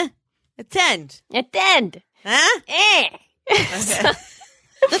kill you. Attend. Huh? Okay.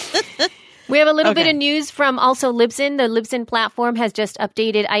 We have a little bit of news from also Libsyn. The Libsyn platform has just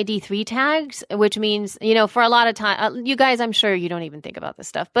updated ID3 tags, which means, for a lot of time, you guys, I'm sure you don't even think about this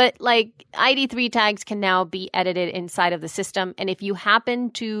stuff, but like ID3 tags can now be edited inside of the system. And if you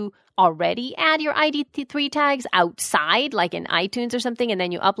happen to already add your ID3 tags outside, like in iTunes or something, and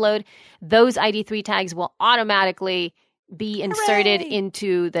then you upload, those ID3 tags will automatically be inserted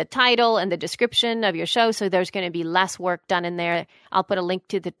into the title and the description of your show. So there's going to be less work done in there. I'll put a link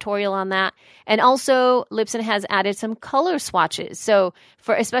to the tutorial on that. And also Libsyn has added some color swatches. So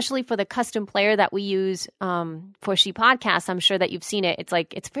especially for the custom player that we use for She Podcasts, I'm sure that you've seen it.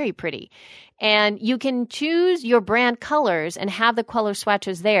 It's very pretty. And you can choose your brand colors and have the color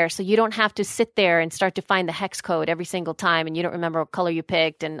swatches there. So you don't have to sit there and start to find the hex code every single time and you don't remember what color you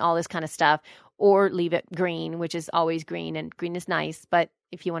picked and all this kind of stuff. Or leave it green, which is always green, and green is nice, but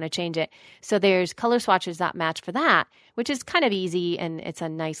if you want to change it. So there's color swatches that match for that, which is kind of easy, and it's a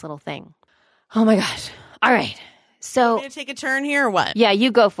nice little thing. Oh my gosh. All right. So. I'm going to take a turn here or what? Yeah,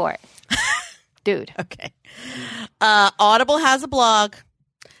 you go for it. Dude. Okay. Audible has a blog.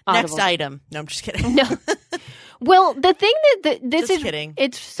 Audible. Next item. No, I'm just kidding. No. Well, the thing that this just is, kidding.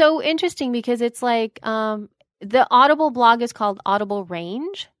 It's so interesting because it's like the Audible blog is called Audible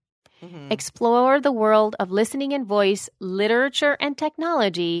Range. Mm-hmm. Explore the world of listening and voice, literature and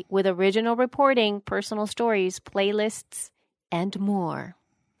technology with original reporting, personal stories, playlists, and more.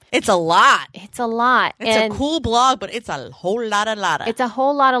 It's a lot. It's a lot. It's a cool blog, but it's a whole lot of. It's a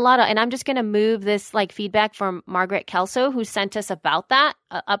whole lot of. And I'm just going to move this feedback from Margaret Kelso, who sent us about that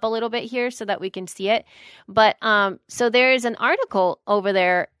up a little bit here so that we can see it. But so there's an article over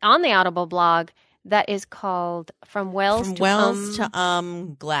there on the Audible blog that is called From Wells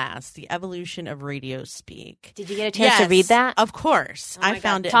to Glass, The Evolution of Radio Speak. Did you get a chance to read that? Of course. I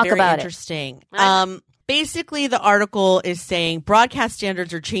found it Talk very about interesting. Basically, the article is saying broadcast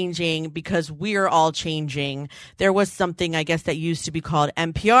standards are changing because we're all changing. There was something, I guess, that used to be called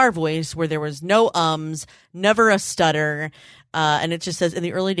NPR voice where there was no ums, never a stutter. And it just says, in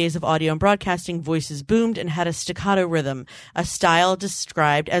the early days of audio and broadcasting, voices boomed and had a staccato rhythm, a style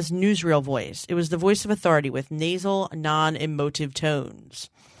described as newsreel voice. It was the voice of authority with nasal, non-emotive tones.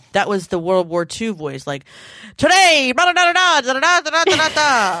 That was the World War II voice, like, today, blah, blah, blah, blah, blah, blah, blah, blah,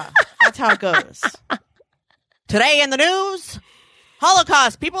 blah. That's how it goes. Today in the news,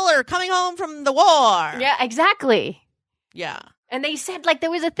 Holocaust, people are coming home from the war. Yeah, exactly. Yeah. And they said like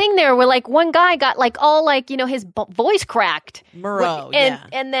there was a thing there where like one guy got like all like, you know, his voice cracked. Murrow,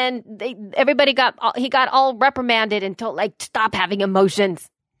 and then everybody got all reprimanded and told like stop having emotions.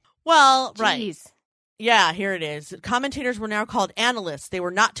 Well, Jeez. right. Yeah, here it is. Commentators were now called analysts. They were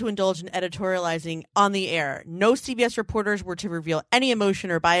not to indulge in editorializing on the air. No CBS reporters were to reveal any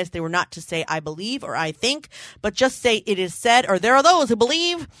emotion or bias. They were not to say, I believe or I think, but just say it is said, or there are those who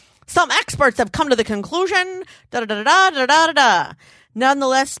believe. Some experts have come to the conclusion. Da-da-da-da-da-da-da-da.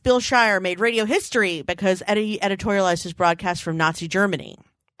 Nonetheless, Bill Shire made radio history because he editorialized his broadcast from Nazi Germany.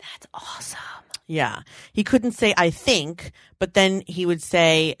 That's awesome. Yeah. He couldn't say, I think, but then he would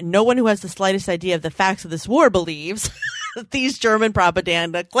say, no one who has the slightest idea of the facts of this war believes these German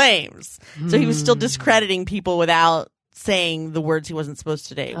propaganda claims. So he was still discrediting people without saying the words he wasn't supposed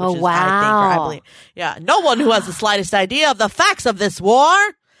to say, which is, wow. I think, or I believe. Yeah. No one who has the slightest idea of the facts of this war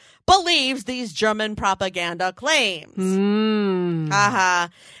believes these German propaganda claims. Haha.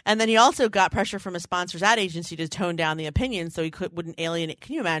 And then he also got pressure from a sponsor's ad agency to tone down the opinion so he wouldn't alienate.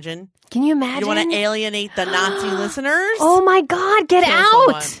 Can you imagine? Can you imagine? You want to alienate the Nazi listeners? Oh my God, get Kill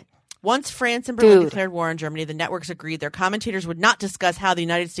out! someone. Once France and Berlin declared war on Germany, the networks agreed their commentators would not discuss how the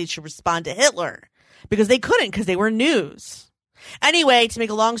United States should respond to Hitler because they couldn't because they were news. Anyway, to make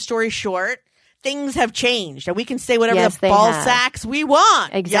a long story short, things have changed and we can say whatever the ball sacks we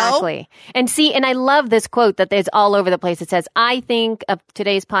want. Exactly. And see, and I love this quote that is all over the place. It says, I think of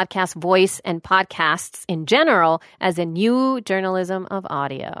today's podcast voice and podcasts in general as a new journalism of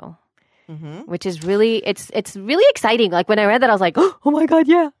audio, which is really, it's really exciting. Like when I read that, I was like, oh my God,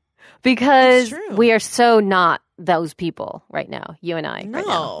 yeah. Because we are so not those people right now, you and I.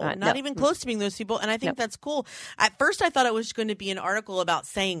 No, right now. not even close to being those people. And I think that's cool. At first, I thought it was going to be an article about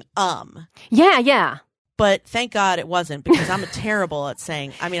saying Yeah. But thank God it wasn't because I'm terrible at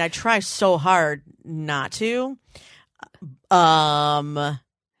saying. I mean, I try so hard not to. But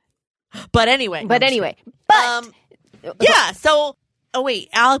anyway. Yeah. So,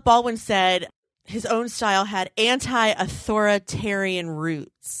 Alec Baldwin said his own style had anti-authoritarian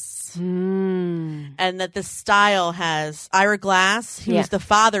roots. And that the style has Ira Glass, who is the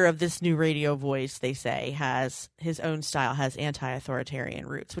father of this new radio voice, they say, has his own style, has anti-authoritarian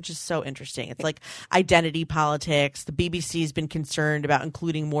roots, which is so interesting. It's like identity politics. The BBC has been concerned about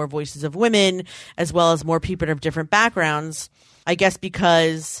including more voices of women as well as more people of different backgrounds, I guess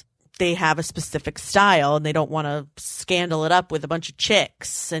because they have a specific style and they don't want to scandal it up with a bunch of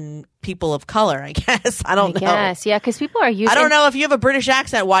chicks and people of color, I guess. I don't know. Yes, yeah, because people are using... I don't know if you have a British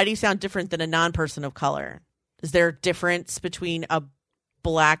accent, why do you sound different than a non-person of color? Is there a difference between a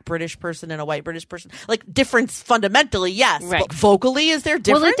black British person and a white British person? Like, difference fundamentally, yes. Right. But vocally, is there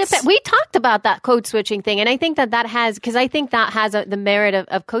difference? Well, it depends. We talked about that code switching thing, and I think that has, because I think that has the merit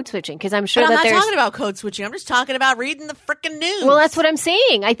of code switching, because I'm sure but that I'm not talking about code switching. I'm just talking about reading the freaking news. Well, that's what I'm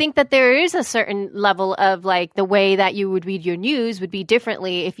saying. I think that there is a certain level of, like, the way that you would read your news would be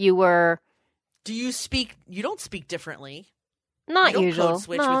differently if you were... You don't speak differently. Not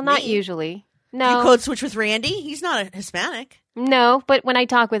usually. Not usually. No. You code switch with Randy? He's not a Hispanic. No, but when I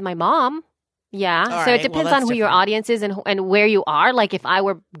talk with my mom, yeah. All so right, it depends on who your audience is and where you are. Like if I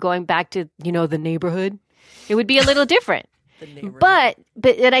were going back to, the neighborhood, it would be a little different. But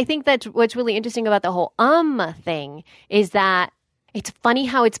I think that's what's really interesting about the whole thing is that it's funny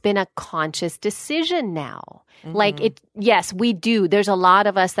how it's been a conscious decision now. Mm-hmm. Like yes, we do. There's a lot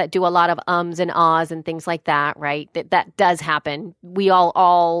of us that do a lot of ums and ahs and things like that, right? That does happen. We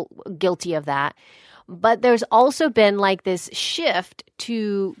all guilty of that. But there's also been like this shift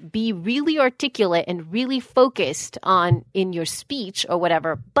to be really articulate and really focused on in your speech or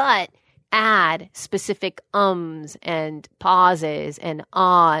whatever, but add specific ums and pauses and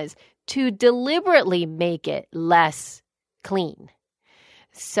ahs to deliberately make it less clean.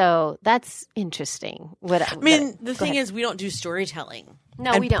 So that's interesting. The thing is, we don't do storytelling.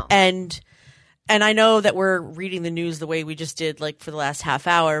 No, we don't. And I know that we're reading the news the way we just did, like for the last half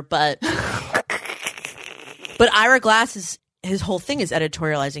hour, but Ira Glass his whole thing is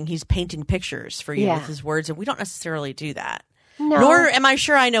editorializing. He's painting pictures for you with his words, and we don't necessarily do that. No. Nor am I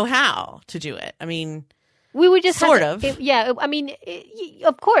sure I know how to do it. I mean, we would just sort of. I mean,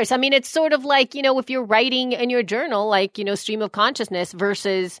 of course. I mean, it's sort of like, if you're writing in your journal, like, stream of consciousness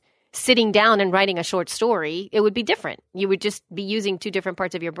versus sitting down and writing a short story, it would be different. You would just be using two different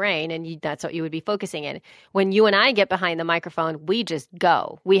parts of your brain, and that's what you would be focusing in. When you and I get behind the microphone, we just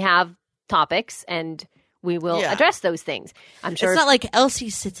go. We have topics, and we will address those things. I'm sure it's not like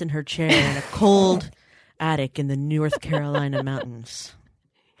Elsie sits in her chair in a cold attic in the North Carolina mountains,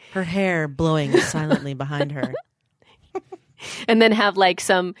 her hair blowing silently behind her, and then have like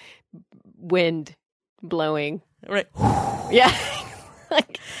some wind blowing. Right. Yeah.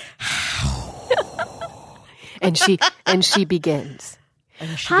 Like, and she begins.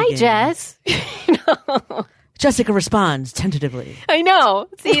 Hi, Jess. Jessica responds tentatively. I know.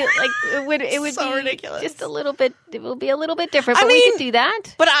 See, like it would So be ridiculous. just a little bit. It will be a little bit different, I but we mean, could do that.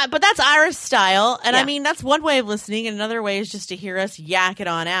 But that's Iris style, and Yeah. I mean that's one way of listening, and another way is just to hear us yak it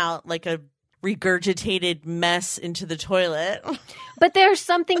on out like a regurgitated mess into the toilet. But there's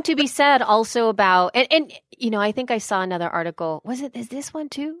something to be said also about, and you know, I think I saw another article. Is this one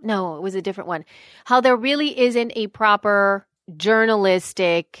too? No, it was a different one. How there really isn't a proper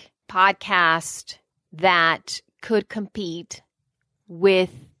journalistic podcast that could compete with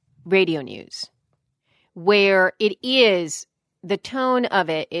radio news, where the tone of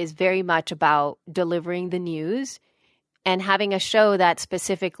it is very much about delivering the news and having a show that's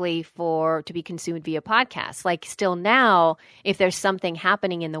specifically to be consumed via podcast. Like still now, if there's something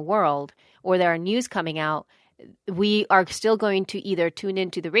happening in the world or there are news coming out, we are still going to either tune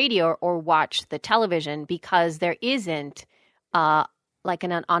into the radio or watch the television because there isn't like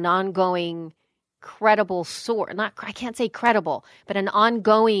an ongoing credible source. I can't say credible, but an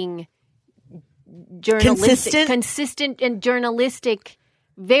ongoing consistent and journalistic,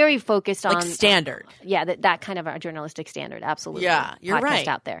 very focused on standard. That kind of a journalistic standard. Absolutely. Yeah, you're podcast right.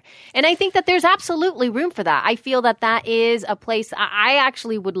 out there. And I think that there's absolutely room for that. I feel that is a place I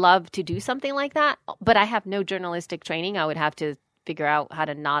actually would love to do something like that, but I have no journalistic training. I would have to figure out how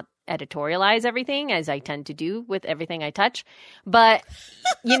to not editorialize everything, as I tend to do with everything I touch. But,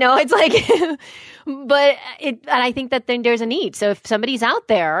 you know, it's like, and I think that then there's a need. So if somebody's out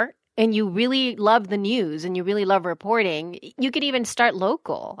there and you really love the news and you really love reporting, you could even start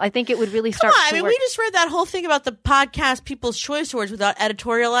local. I think it would really start. Come on, I mean, we just read that whole thing about the podcast People's Choice Awards without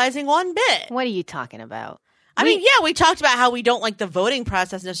editorializing one bit. What are you talking about? I mean, yeah, we talked about how we don't like the voting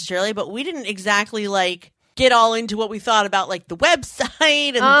process necessarily, but we didn't exactly like get all into what we thought about like the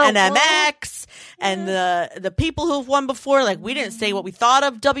website and MX and the people who've won before. Like we didn't say what we thought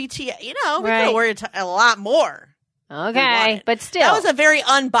of WTA. You know, we could have worried a lot more. Okay, but still. That was a very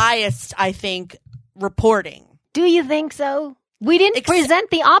unbiased, I think, reporting. Do you think so? We didn't present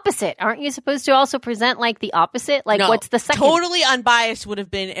the opposite. Aren't you supposed to also present like the opposite? Like, no, what's the second? Totally unbiased would have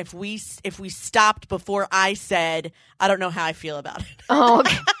been if we stopped before I said, I don't know how I feel about it. Oh,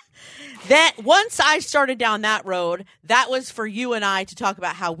 okay. That once I started down that road, that was for you and I to talk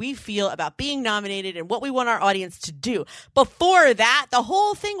about how we feel about being nominated and what we want our audience to do. Before that, the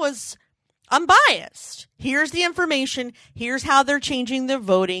whole thing was unbiased. Here's the information. Here's how they're changing their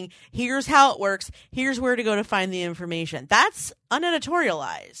voting. Here's how it works. Here's where to go to find the information. That's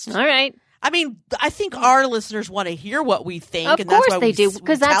uneditorialized. All right. I mean, I think our listeners want to hear what we think. Of and that's course why they do, we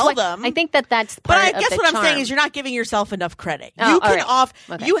because that's tell what them. I think that's part But I of guess the what charm. I'm saying is you're not giving yourself enough credit. Oh, You can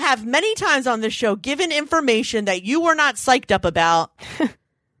okay. You have many times on this show given information that you were not psyched up about.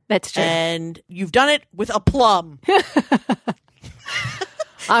 That's true. And you've done it with aplomb.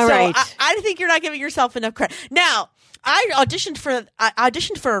 All right. I think you're not giving yourself enough credit. Now, I auditioned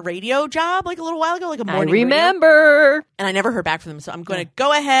for a radio job like a little while ago, like a morning radio, and I never heard back from them. So I'm going to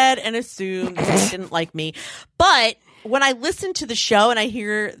go ahead and assume that they didn't like me. But when I listen to the show and I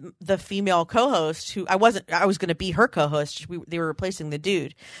hear the female co-host, who I was going to be her co-host, they were replacing the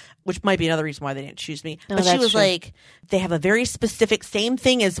dude, which might be another reason why they didn't choose me. But she was like, they have a very specific, same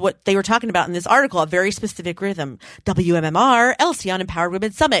thing as what they were talking about in this article, a very specific rhythm. WMMR, Elsie on Empowered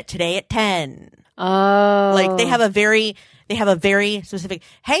Women Summit today at 10. Oh. Like they have a very specific,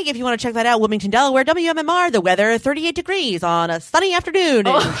 hey, if you want to check that out, Wilmington, Delaware, WMMR, the weather 38 degrees on a sunny afternoon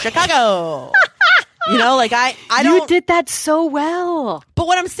in Chicago. You know, like I don't. You did that so well. But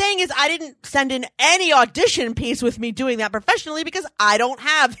what I'm saying is I didn't send in any audition piece with me doing that professionally because I don't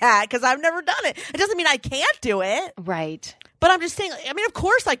have that because I've never done it. It doesn't mean I can't do it. Right. But I'm just saying, I mean, of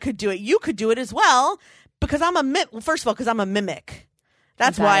course I could do it. You could do it as well because first of all, because I'm a mimic.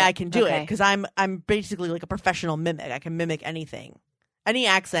 That's why I can do it because I'm basically like a professional mimic. I can mimic anything. Any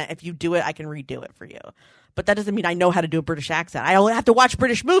accent, if you do it, I can redo it for you. But that doesn't mean I know how to do a British accent. I only have to watch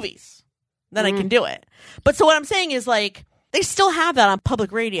British movies. Then I can do it. But so what I'm saying is like they still have that on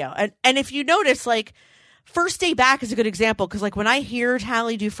public radio. And if you notice, like First Day Back is a good example because like when I hear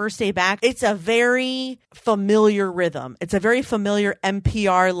Tally do First Day Back, it's a very familiar rhythm. It's a very familiar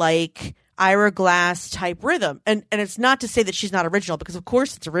NPR like Ira Glass type rhythm. And it's not to say that she's not original because of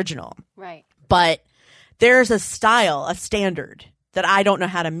course it's original. Right. But there's a style, a standard that I don't know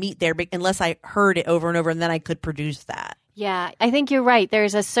how to meet there unless I heard it over and over and then I could produce that. Yeah, I think you're right.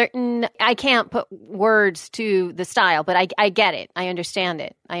 There's a certain, I can't put words to the style, but I get it. I understand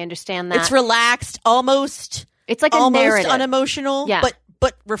it. I understand that. It's relaxed, almost. It's like almost a narrative. Unemotional, Yeah.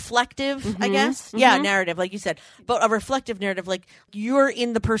 but reflective, I guess. Yeah, narrative, like you said. But a reflective narrative, like you're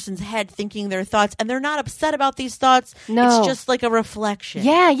in the person's head thinking their thoughts and they're not upset about these thoughts. No. It's just like a reflection.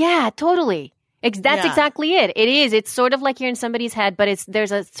 Yeah, totally. That's exactly it. It is. It's sort of like you're in somebody's head, but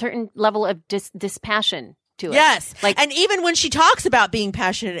there's a certain level of dispassion to it. Yes. Like, and even when she talks about being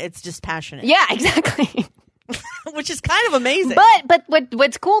passionate, it's dispassionate. yeah, exactly. Which is kind of amazing. But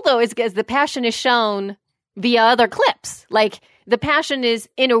what's cool though is the passion is shown via other clips. Like the passion is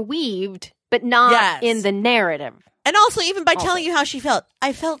interweaved, but not in the narrative. And also even by telling you how she felt.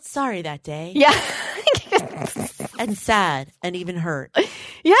 I felt sorry that day. Yeah. And sad and even hurt.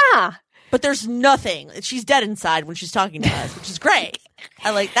 Yeah. But there's nothing. She's dead inside when she's talking to us, which is great.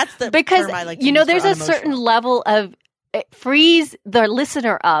 That's the because term I like to use there's for a unemotional. certain level of it frees the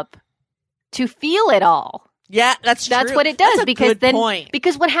listener up to feel it all. Yeah, that's That's true. what it does. That's a because good then, point.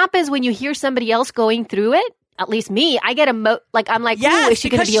 because what happens when you hear somebody else going through it? At least me, I get I'm like, Yes, ooh, is she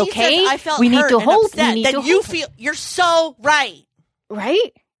going to be because she okay? says, I felt we need hurt to and hold. upset. We need Then to you hold. feel you're so right.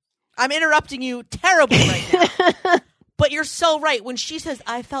 Right? I'm interrupting you terribly right now. But you're so right. When she says,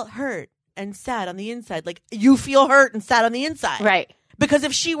 I felt hurt and sad on the inside, like you feel hurt and sad on the inside. Right. Because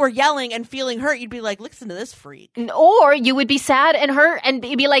if she were yelling and feeling hurt, you'd be like, listen to this freak. Or you would be sad and hurt and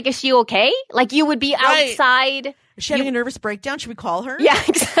be like, is she okay? Like you would be outside. Is she having a nervous breakdown? Should we call her? Yeah,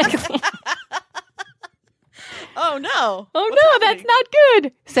 exactly. Oh, no. Oh What's no, happening? that's not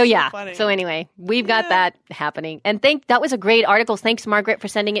good. So yeah. funny. So anyway, we've got that happening. And that was a great article. Thanks, Margaret, for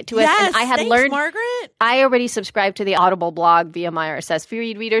sending it to us. Yes, And I had thanks, learned Margaret. I already subscribed to the Audible blog via my RSS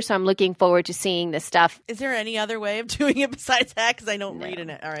feed reader, so I'm looking forward to seeing this stuff. Is there any other way of doing it besides that? Because I don't read an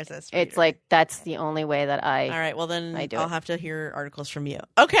RSS reader. It's like that's the only way that All right, well then I do I'll it. have to hear articles from you.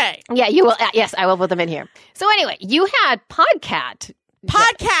 Okay. Yeah, you will. Yes, I will put them in here. So anyway, you had Podcat.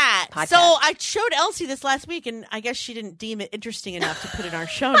 Podcast. So I showed Elsie this last week, and I guess she didn't deem it interesting enough to put it in our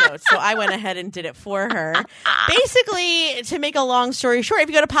show notes. So I went ahead and did it for her. Basically, to make a long story short, if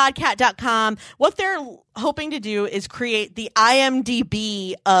you go to podcat.com, what they're hoping to do is create the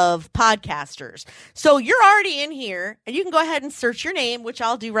IMDb of podcasters. So you're already in here, and you can go ahead and search your name, which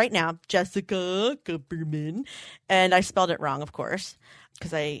I'll do right now, Jessica Kupperman. And I spelled it wrong, of course,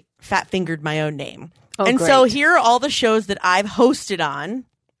 because I fat-fingered my own name. Oh, and great. so here are all the shows that I've hosted on,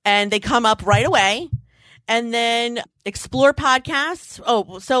 and they come up right away. And then explore podcasts.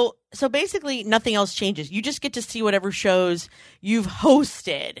 Oh, so basically nothing else changes. You just get to see whatever shows you've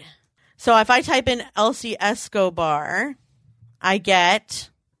hosted. So if I type in Elsie Escobar, I get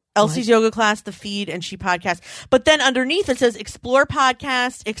Elsie's Yoga Class, The Feed, and She Podcast. But then underneath it says Explore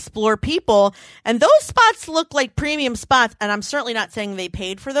Podcast, Explore People. And those spots look like premium spots. And I'm certainly not saying they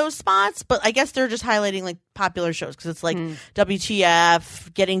paid for those spots, but I guess they're just highlighting like popular shows because it's like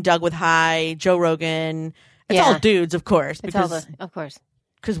WTF, Getting Dug with High, Joe Rogan. It's all dudes, of course. It's all of course.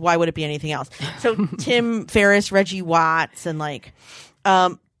 Because why would it be anything else? So Tim Ferriss, Reggie Watts, and like,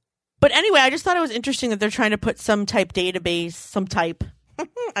 but anyway, I just thought it was interesting that they're trying to put some type database,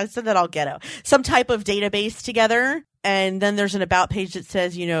 I said that all ghetto, some type of database together. And then there's an about page that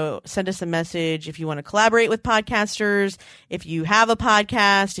says, send us a message if you want to collaborate with podcasters, if you have a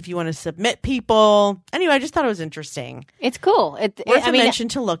podcast, if you want to submit people. Anyway, I just thought it was interesting. It's cool. Worth a mention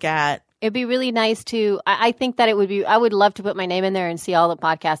to look at. It'd be really nice to, I think that I would love to put my name in there and see all the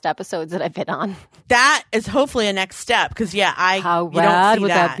podcast episodes that I've been on. That is hopefully a next step because, How you don't rad see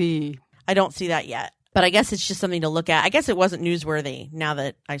would that. that be? I don't see that yet. But I guess it's just something to look at. I guess it wasn't newsworthy now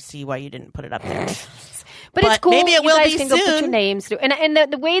that I see why you didn't put it up there. But it's cool. Maybe it will you guys be can go put your soon. names through. And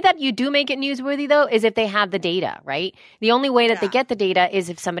the way that you do make it newsworthy, though, is if they have the data, right? The only way that they get the data is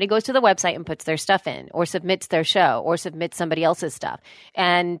if somebody goes to the website and puts their stuff in or submits their show or submits somebody else's stuff.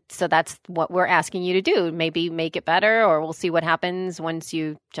 And so that's what we're asking you to do. Maybe make it better, or we'll see what happens once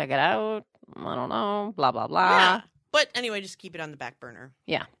you check it out. I don't know. Blah, blah, blah. Yeah. But anyway, just keep it on the back burner.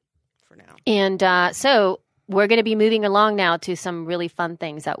 Yeah. For now. And so we're going to be moving along now to some really fun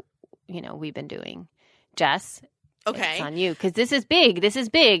things that, we've been doing. Jess. Okay. It's on you because this is big. This is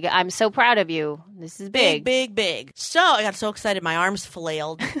big. I'm so proud of you. This is big. Big. So I got so excited. My arms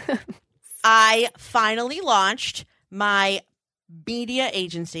flailed. I finally launched my media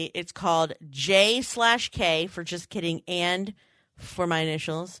agency. It's called J/K for just kidding and for my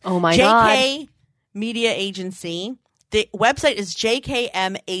initials. Oh my JK God. Media Agency. The website is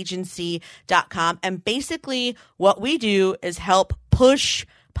jkmagency.com. And basically what we do is help push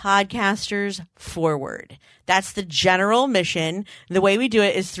podcasters forward. That's the general mission. The way we do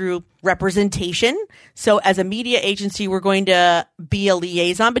it is through representation. So as a media agency, we're going to be a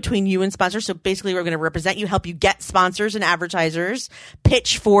liaison between you and sponsors. So basically we're going to represent you, help you get sponsors and advertisers,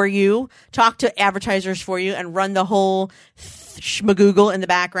 pitch for you, talk to advertisers for you, and run the whole schmagoogle in the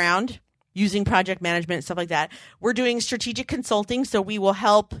background using project management and stuff like that. We're doing strategic consulting. So we will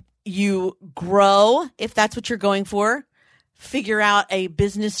help you grow if that's what you're going for. figure out a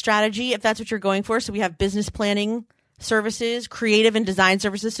business strategy if that's what you're going for. So we have business planning services, creative and design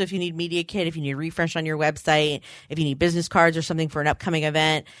services. So if you need media kit, if you need a refresh on your website, if you need business cards or something for an upcoming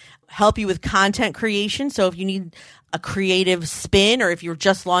event, help you with content creation. So if you need a creative spin, or if you're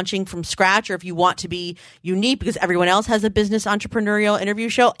just launching from scratch, or if you want to be unique because everyone else has a business entrepreneurial interview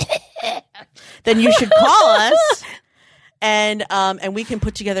show, then you should call us. And we can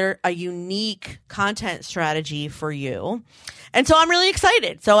put together a unique content strategy for you. And so I'm really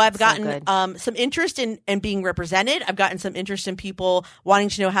excited. So I've gotten some interest in being represented. I've gotten some interest in people wanting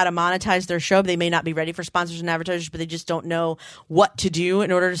to know how to monetize their show. They may not be ready for sponsors and advertisers, but they just don't know what to do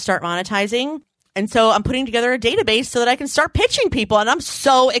in order to start monetizing. And so I'm putting together a database so that I can start pitching people. And I'm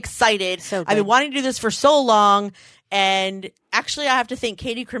so excited. I've been wanting to do this for so long. And actually, I have to thank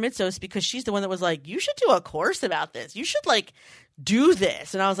Katie Kremitzos because she's the one that was like, you should do a course about this. You should do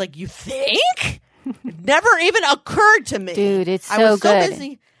this. And I was like, you think? It never even occurred to me. Dude, it's so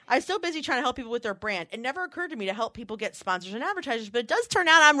good. I was so busy trying to help people with their brand. It never occurred to me to help people get sponsors and advertisers, but it does turn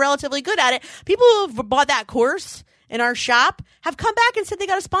out I'm relatively good at it. People who've bought that course in our shop have come back and said they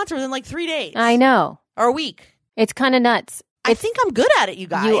got a sponsor within 3 days. I know. Or a week. It's kind of nuts. I think I'm good at it, you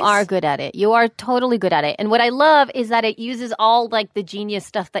guys. You are good at it. You are totally good at it. And what I love is that it uses all the genius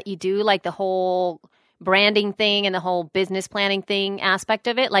stuff that you do, like the whole branding thing and the whole business planning thing aspect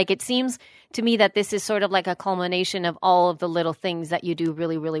of it. It seems to me that this is sort of like a culmination of all of the little things that you do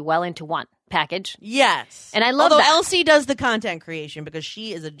really, really well into one package. Yes. And I love Although that. Elsie does the content creation because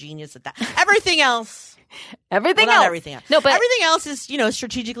she is a genius at that. Everything else. Everything else. No, but everything else is,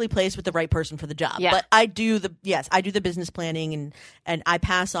 strategically placed with the right person for the job. Yeah. But I do the business planning and I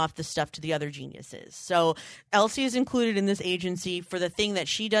pass off the stuff to the other geniuses. So Elsie is included in this agency for the thing that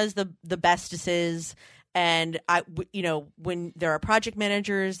she does the bestest is. And when there are project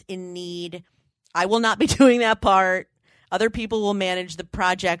managers in need, I will not be doing that part. Other people will manage the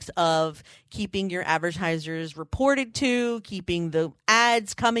projects of keeping your advertisers reported to, keeping the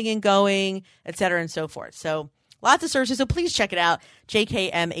ads coming and going, et cetera, and so forth. So lots of services. So please check it out,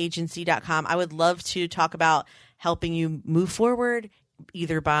 jkmagency.com. I would love to talk about helping you move forward,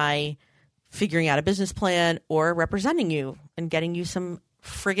 either by figuring out a business plan or representing you and getting you some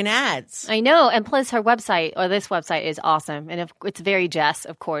friggin' ads. I know. And plus her website, or this website, is awesome. And it's very Jess,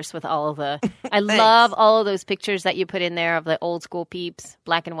 of course, with all of the... I love all of those pictures that you put in there of the old school peeps,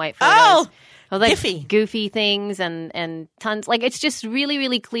 black and white photos. Goofy things and tons. It's just really,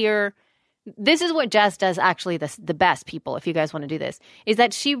 really clear. This is what Jess does actually the best, people, if you guys want to do this, is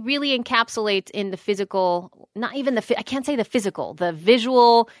that she really encapsulates in the physical, not even I can't say the physical, the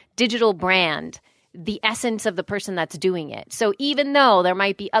visual, digital brand, the essence of the person that's doing it. So even though there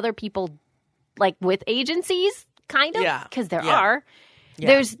might be other people with agencies, kind of, because there are,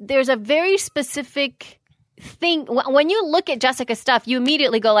 there's a very specific thing. When you look at Jessica's stuff, you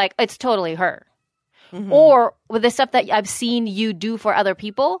immediately go it's totally her. Mm-hmm. Or with the stuff that I've seen you do for other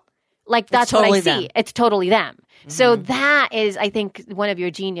people, that's totally what I see. It's totally them. Mm-hmm. So that is, I think, one of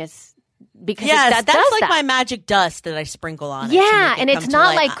your genius. Because that's my magic dust that I sprinkle on it. Yeah, and it's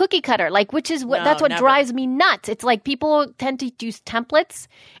not like cookie cutter, which is that's what drives me nuts. It's people tend to use templates,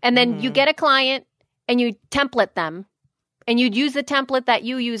 and then you get a client and you template them, and you use the template that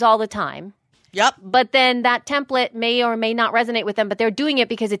you use all the time. Yep. But then that template may or may not resonate with them, but they're doing it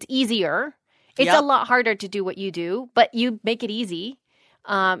because it's easier. It's a lot harder to do what you do, but you make it easy.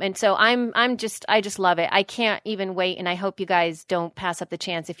 And so I just love it. I can't even wait. And I hope you guys don't pass up the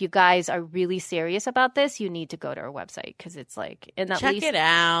chance. If you guys are really serious about this, you need to go to our website. Cause it's check it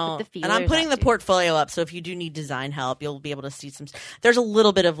out. And I'm putting the portfolio up. So if you do need design help, you'll be able to see there's a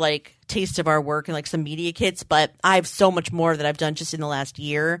little bit of taste of our work and some media kits, but I have so much more that I've done just in the last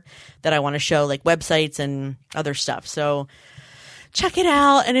year that I want to show, websites and other stuff. So check it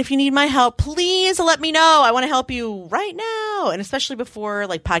out. And if you need my help, please let me know. I want to help you right now. And especially before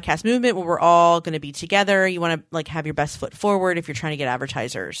Podcast Movement, where we're all going to be together. You want to have your best foot forward if you're trying to get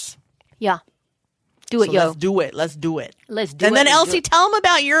advertisers. Yeah. Do it, yo. Let's do it. And then Elsie, tell them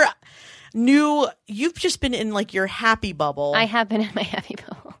about your you've just been in your happy bubble. I have been in my happy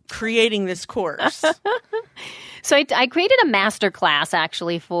bubble. Creating this course. So I created a master class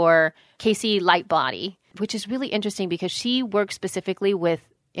actually for Casey Lightbody, which is really interesting because she works specifically with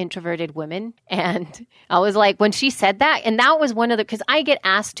introverted women. And I was when she said that, and that was one of because I get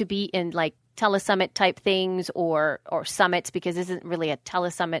asked to be in telesummit type things or summits, because this isn't really a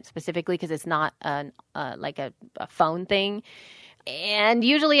telesummit specifically because it's not a phone thing. And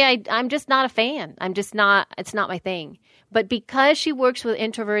usually I'm just not a fan. It's not my thing. But because she works with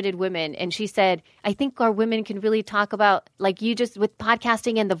introverted women, and she said, I think our women can really talk about, like, you just with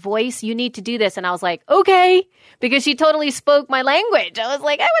podcasting and the voice, you need to do this. And I was like, okay, because she totally spoke my language. I was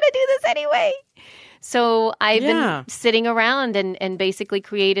like, I want to do this anyway. So I've been sitting around and basically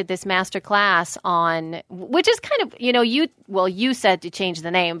created this masterclass on, which is kind of, you said to change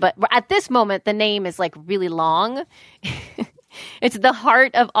the name, but at this moment, the name is like really long. It's the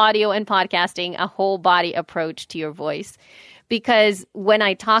heart of audio and podcasting, a whole body approach to your voice. Because when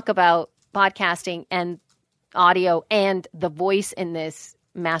I talk about podcasting and audio and the voice in this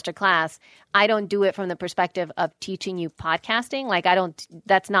masterclass, I don't do it from the perspective of teaching you podcasting.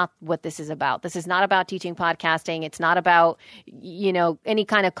 That's not what this is about. This is not about teaching podcasting. It's not about, any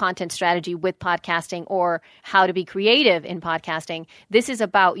kind of content strategy with podcasting or how to be creative in podcasting. This is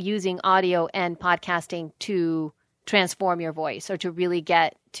about using audio and podcasting to transform your voice, or to really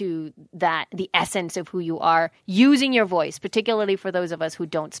get to the essence of who you are using your voice, particularly for those of us who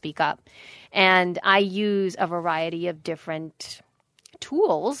don't speak up. And I use a variety of different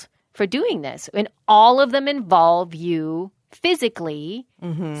tools for doing this. And all of them involve you physically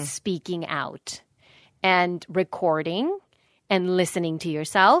speaking out and recording and listening to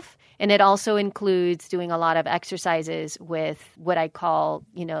yourself. And it also includes doing a lot of exercises with what I call,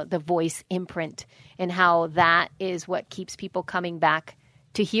 the voice imprint, and how that is what keeps people coming back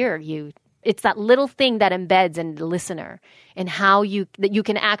to hear you. It's that little thing that embeds in the listener, and how that you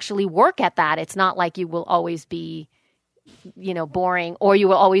can actually work at that. It's not like you will always be, boring, or you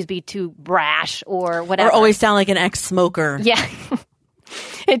will always be too brash or whatever. Or always sound like an ex-smoker. Yeah.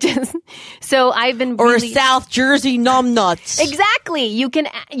 So I've been or South Jersey numbnuts. Exactly. You can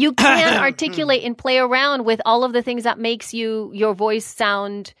articulate and play around with all of the things that makes your voice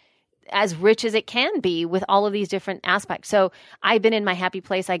sound as rich as it can be with all of these different aspects. So I've been in my happy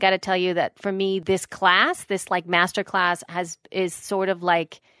place. I got to tell you that for me, this class, this like master class is sort of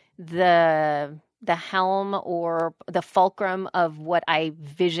like the helm or the fulcrum of what I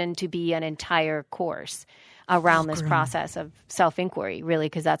vision to be an entire course around this process of self-inquiry, really,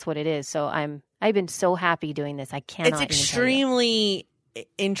 because that's what it is. So I've been so happy doing this. I cannot. It's extremely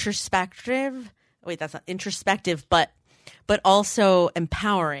introspective. Wait, that's not introspective, but also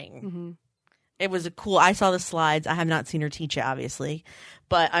empowering. Mm-hmm. It was I saw the slides. I have not seen her teach it, obviously,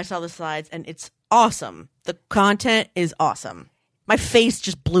 but I saw the slides, and it's awesome. The content is awesome. My face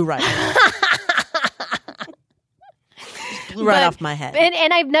just blew right off. Right off my head.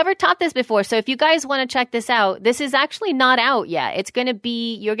 And I've never taught this before. So if you guys want to check this out, this is actually not out yet.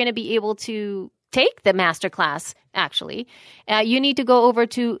 You're going to be able to take the masterclass, actually. You need to go over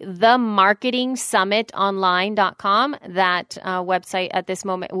to themarketingsummitonline.com. That website at this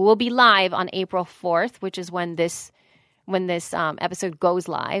moment will be live on April 4th, which is when this episode goes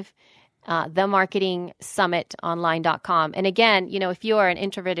live. Themarketingsummitonline.com. And again, if you are an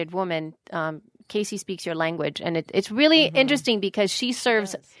introverted woman, Casey speaks your language, and it's really interesting because she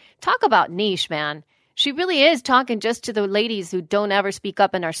serves. Talk about niche, man. She really is talking just to the ladies who don't ever speak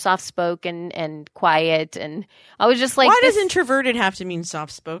up and are soft spoken and quiet. And I was just like, why does introverted have to mean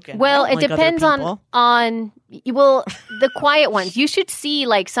soft spoken? Well, it depends on the quiet ones. You should see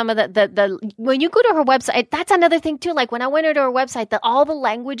like some of the when you go to her website. That's another thing too. Like when I went to her website, all the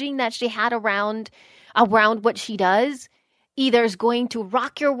languaging that she had around what she does. Either is going to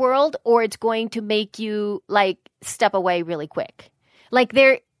rock your world, or it's going to make you like step away really quick. Like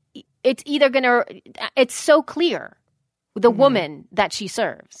it's so clear, the woman that she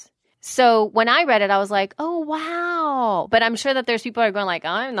serves. So when I read it, I was like, oh, wow. But I'm sure that there's people who are going like,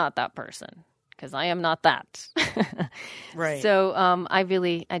 I'm not that person because I am not that. Right. So I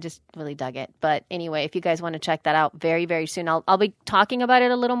just really dug it. But anyway, if you guys want to check that out very, very soon, I'll be talking about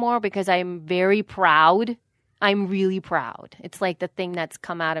it a little more because I'm very proud. I'm really proud. It's like the thing that's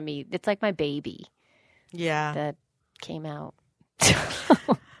come out of me. It's like my baby. Yeah. That came out.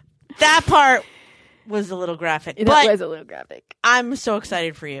 That part was a little graphic. It was a little graphic. I'm so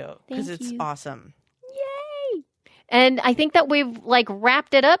excited for you because it's awesome. Yay. And I think that we've like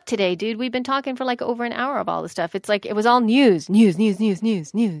wrapped it up today, dude. We've been talking for like over an hour of all the stuff. It's like it was all news.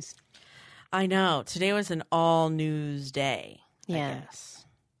 I know. Today was an all news day. Yeah. I guess.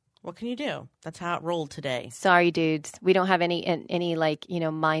 What can you do? That's how it rolled today. Sorry, dudes. We don't have any like,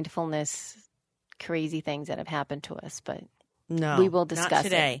 mindfulness crazy things that have happened to us, but no, we will discuss not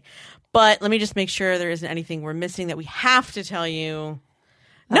today. But let me just make sure there isn't anything we're missing that we have to tell you.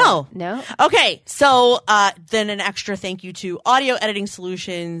 No. No. Okay. So then an extra thank you to Audio Editing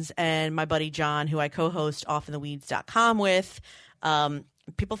Solutions and my buddy John, who I co-host offintheweeds.com with.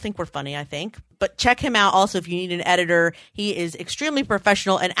 People think we're funny, I think. But check him out also if you need an editor. He is extremely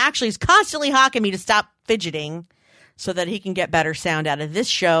professional and actually is constantly hawking me to stop fidgeting so that he can get better sound out of this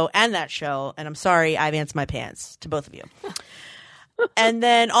show and that show. And I'm sorry, I've answered my pants to both of you. And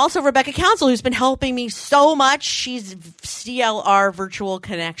then also Rebecca Council, who's been helping me so much. She's CLR Virtual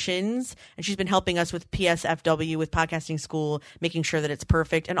Connections, and she's been helping us with PSFW, with Podcasting School, making sure that it's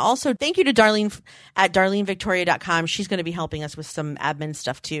perfect. And also thank you to Darlene at DarleneVictoria.com. She's going to be helping us with some admin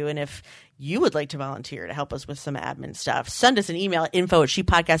stuff too. And if you would like to volunteer to help us with some admin stuff, send us an email at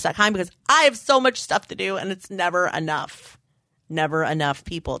info@shepodcast.com, because I have so much stuff to do and it's never enough. Never enough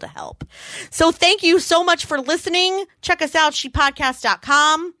people to help. So thank you so much for listening. Check us out,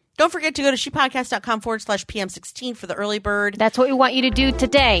 shepodcast.com. Don't forget to go to shepodcast.com/PM16 for the early bird. That's what we want you to do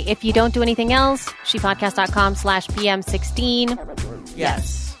today. If you don't do anything else, shepodcast.com/PM16.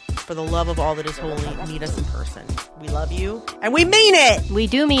 Yes. For the love of all that is holy, meet us in person. We love you. And we mean it. We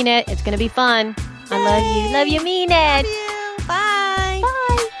do mean it. It's going to be fun. I love you. Love you. Mean it. Love you. Bye.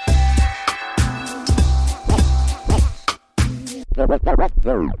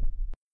 Bye.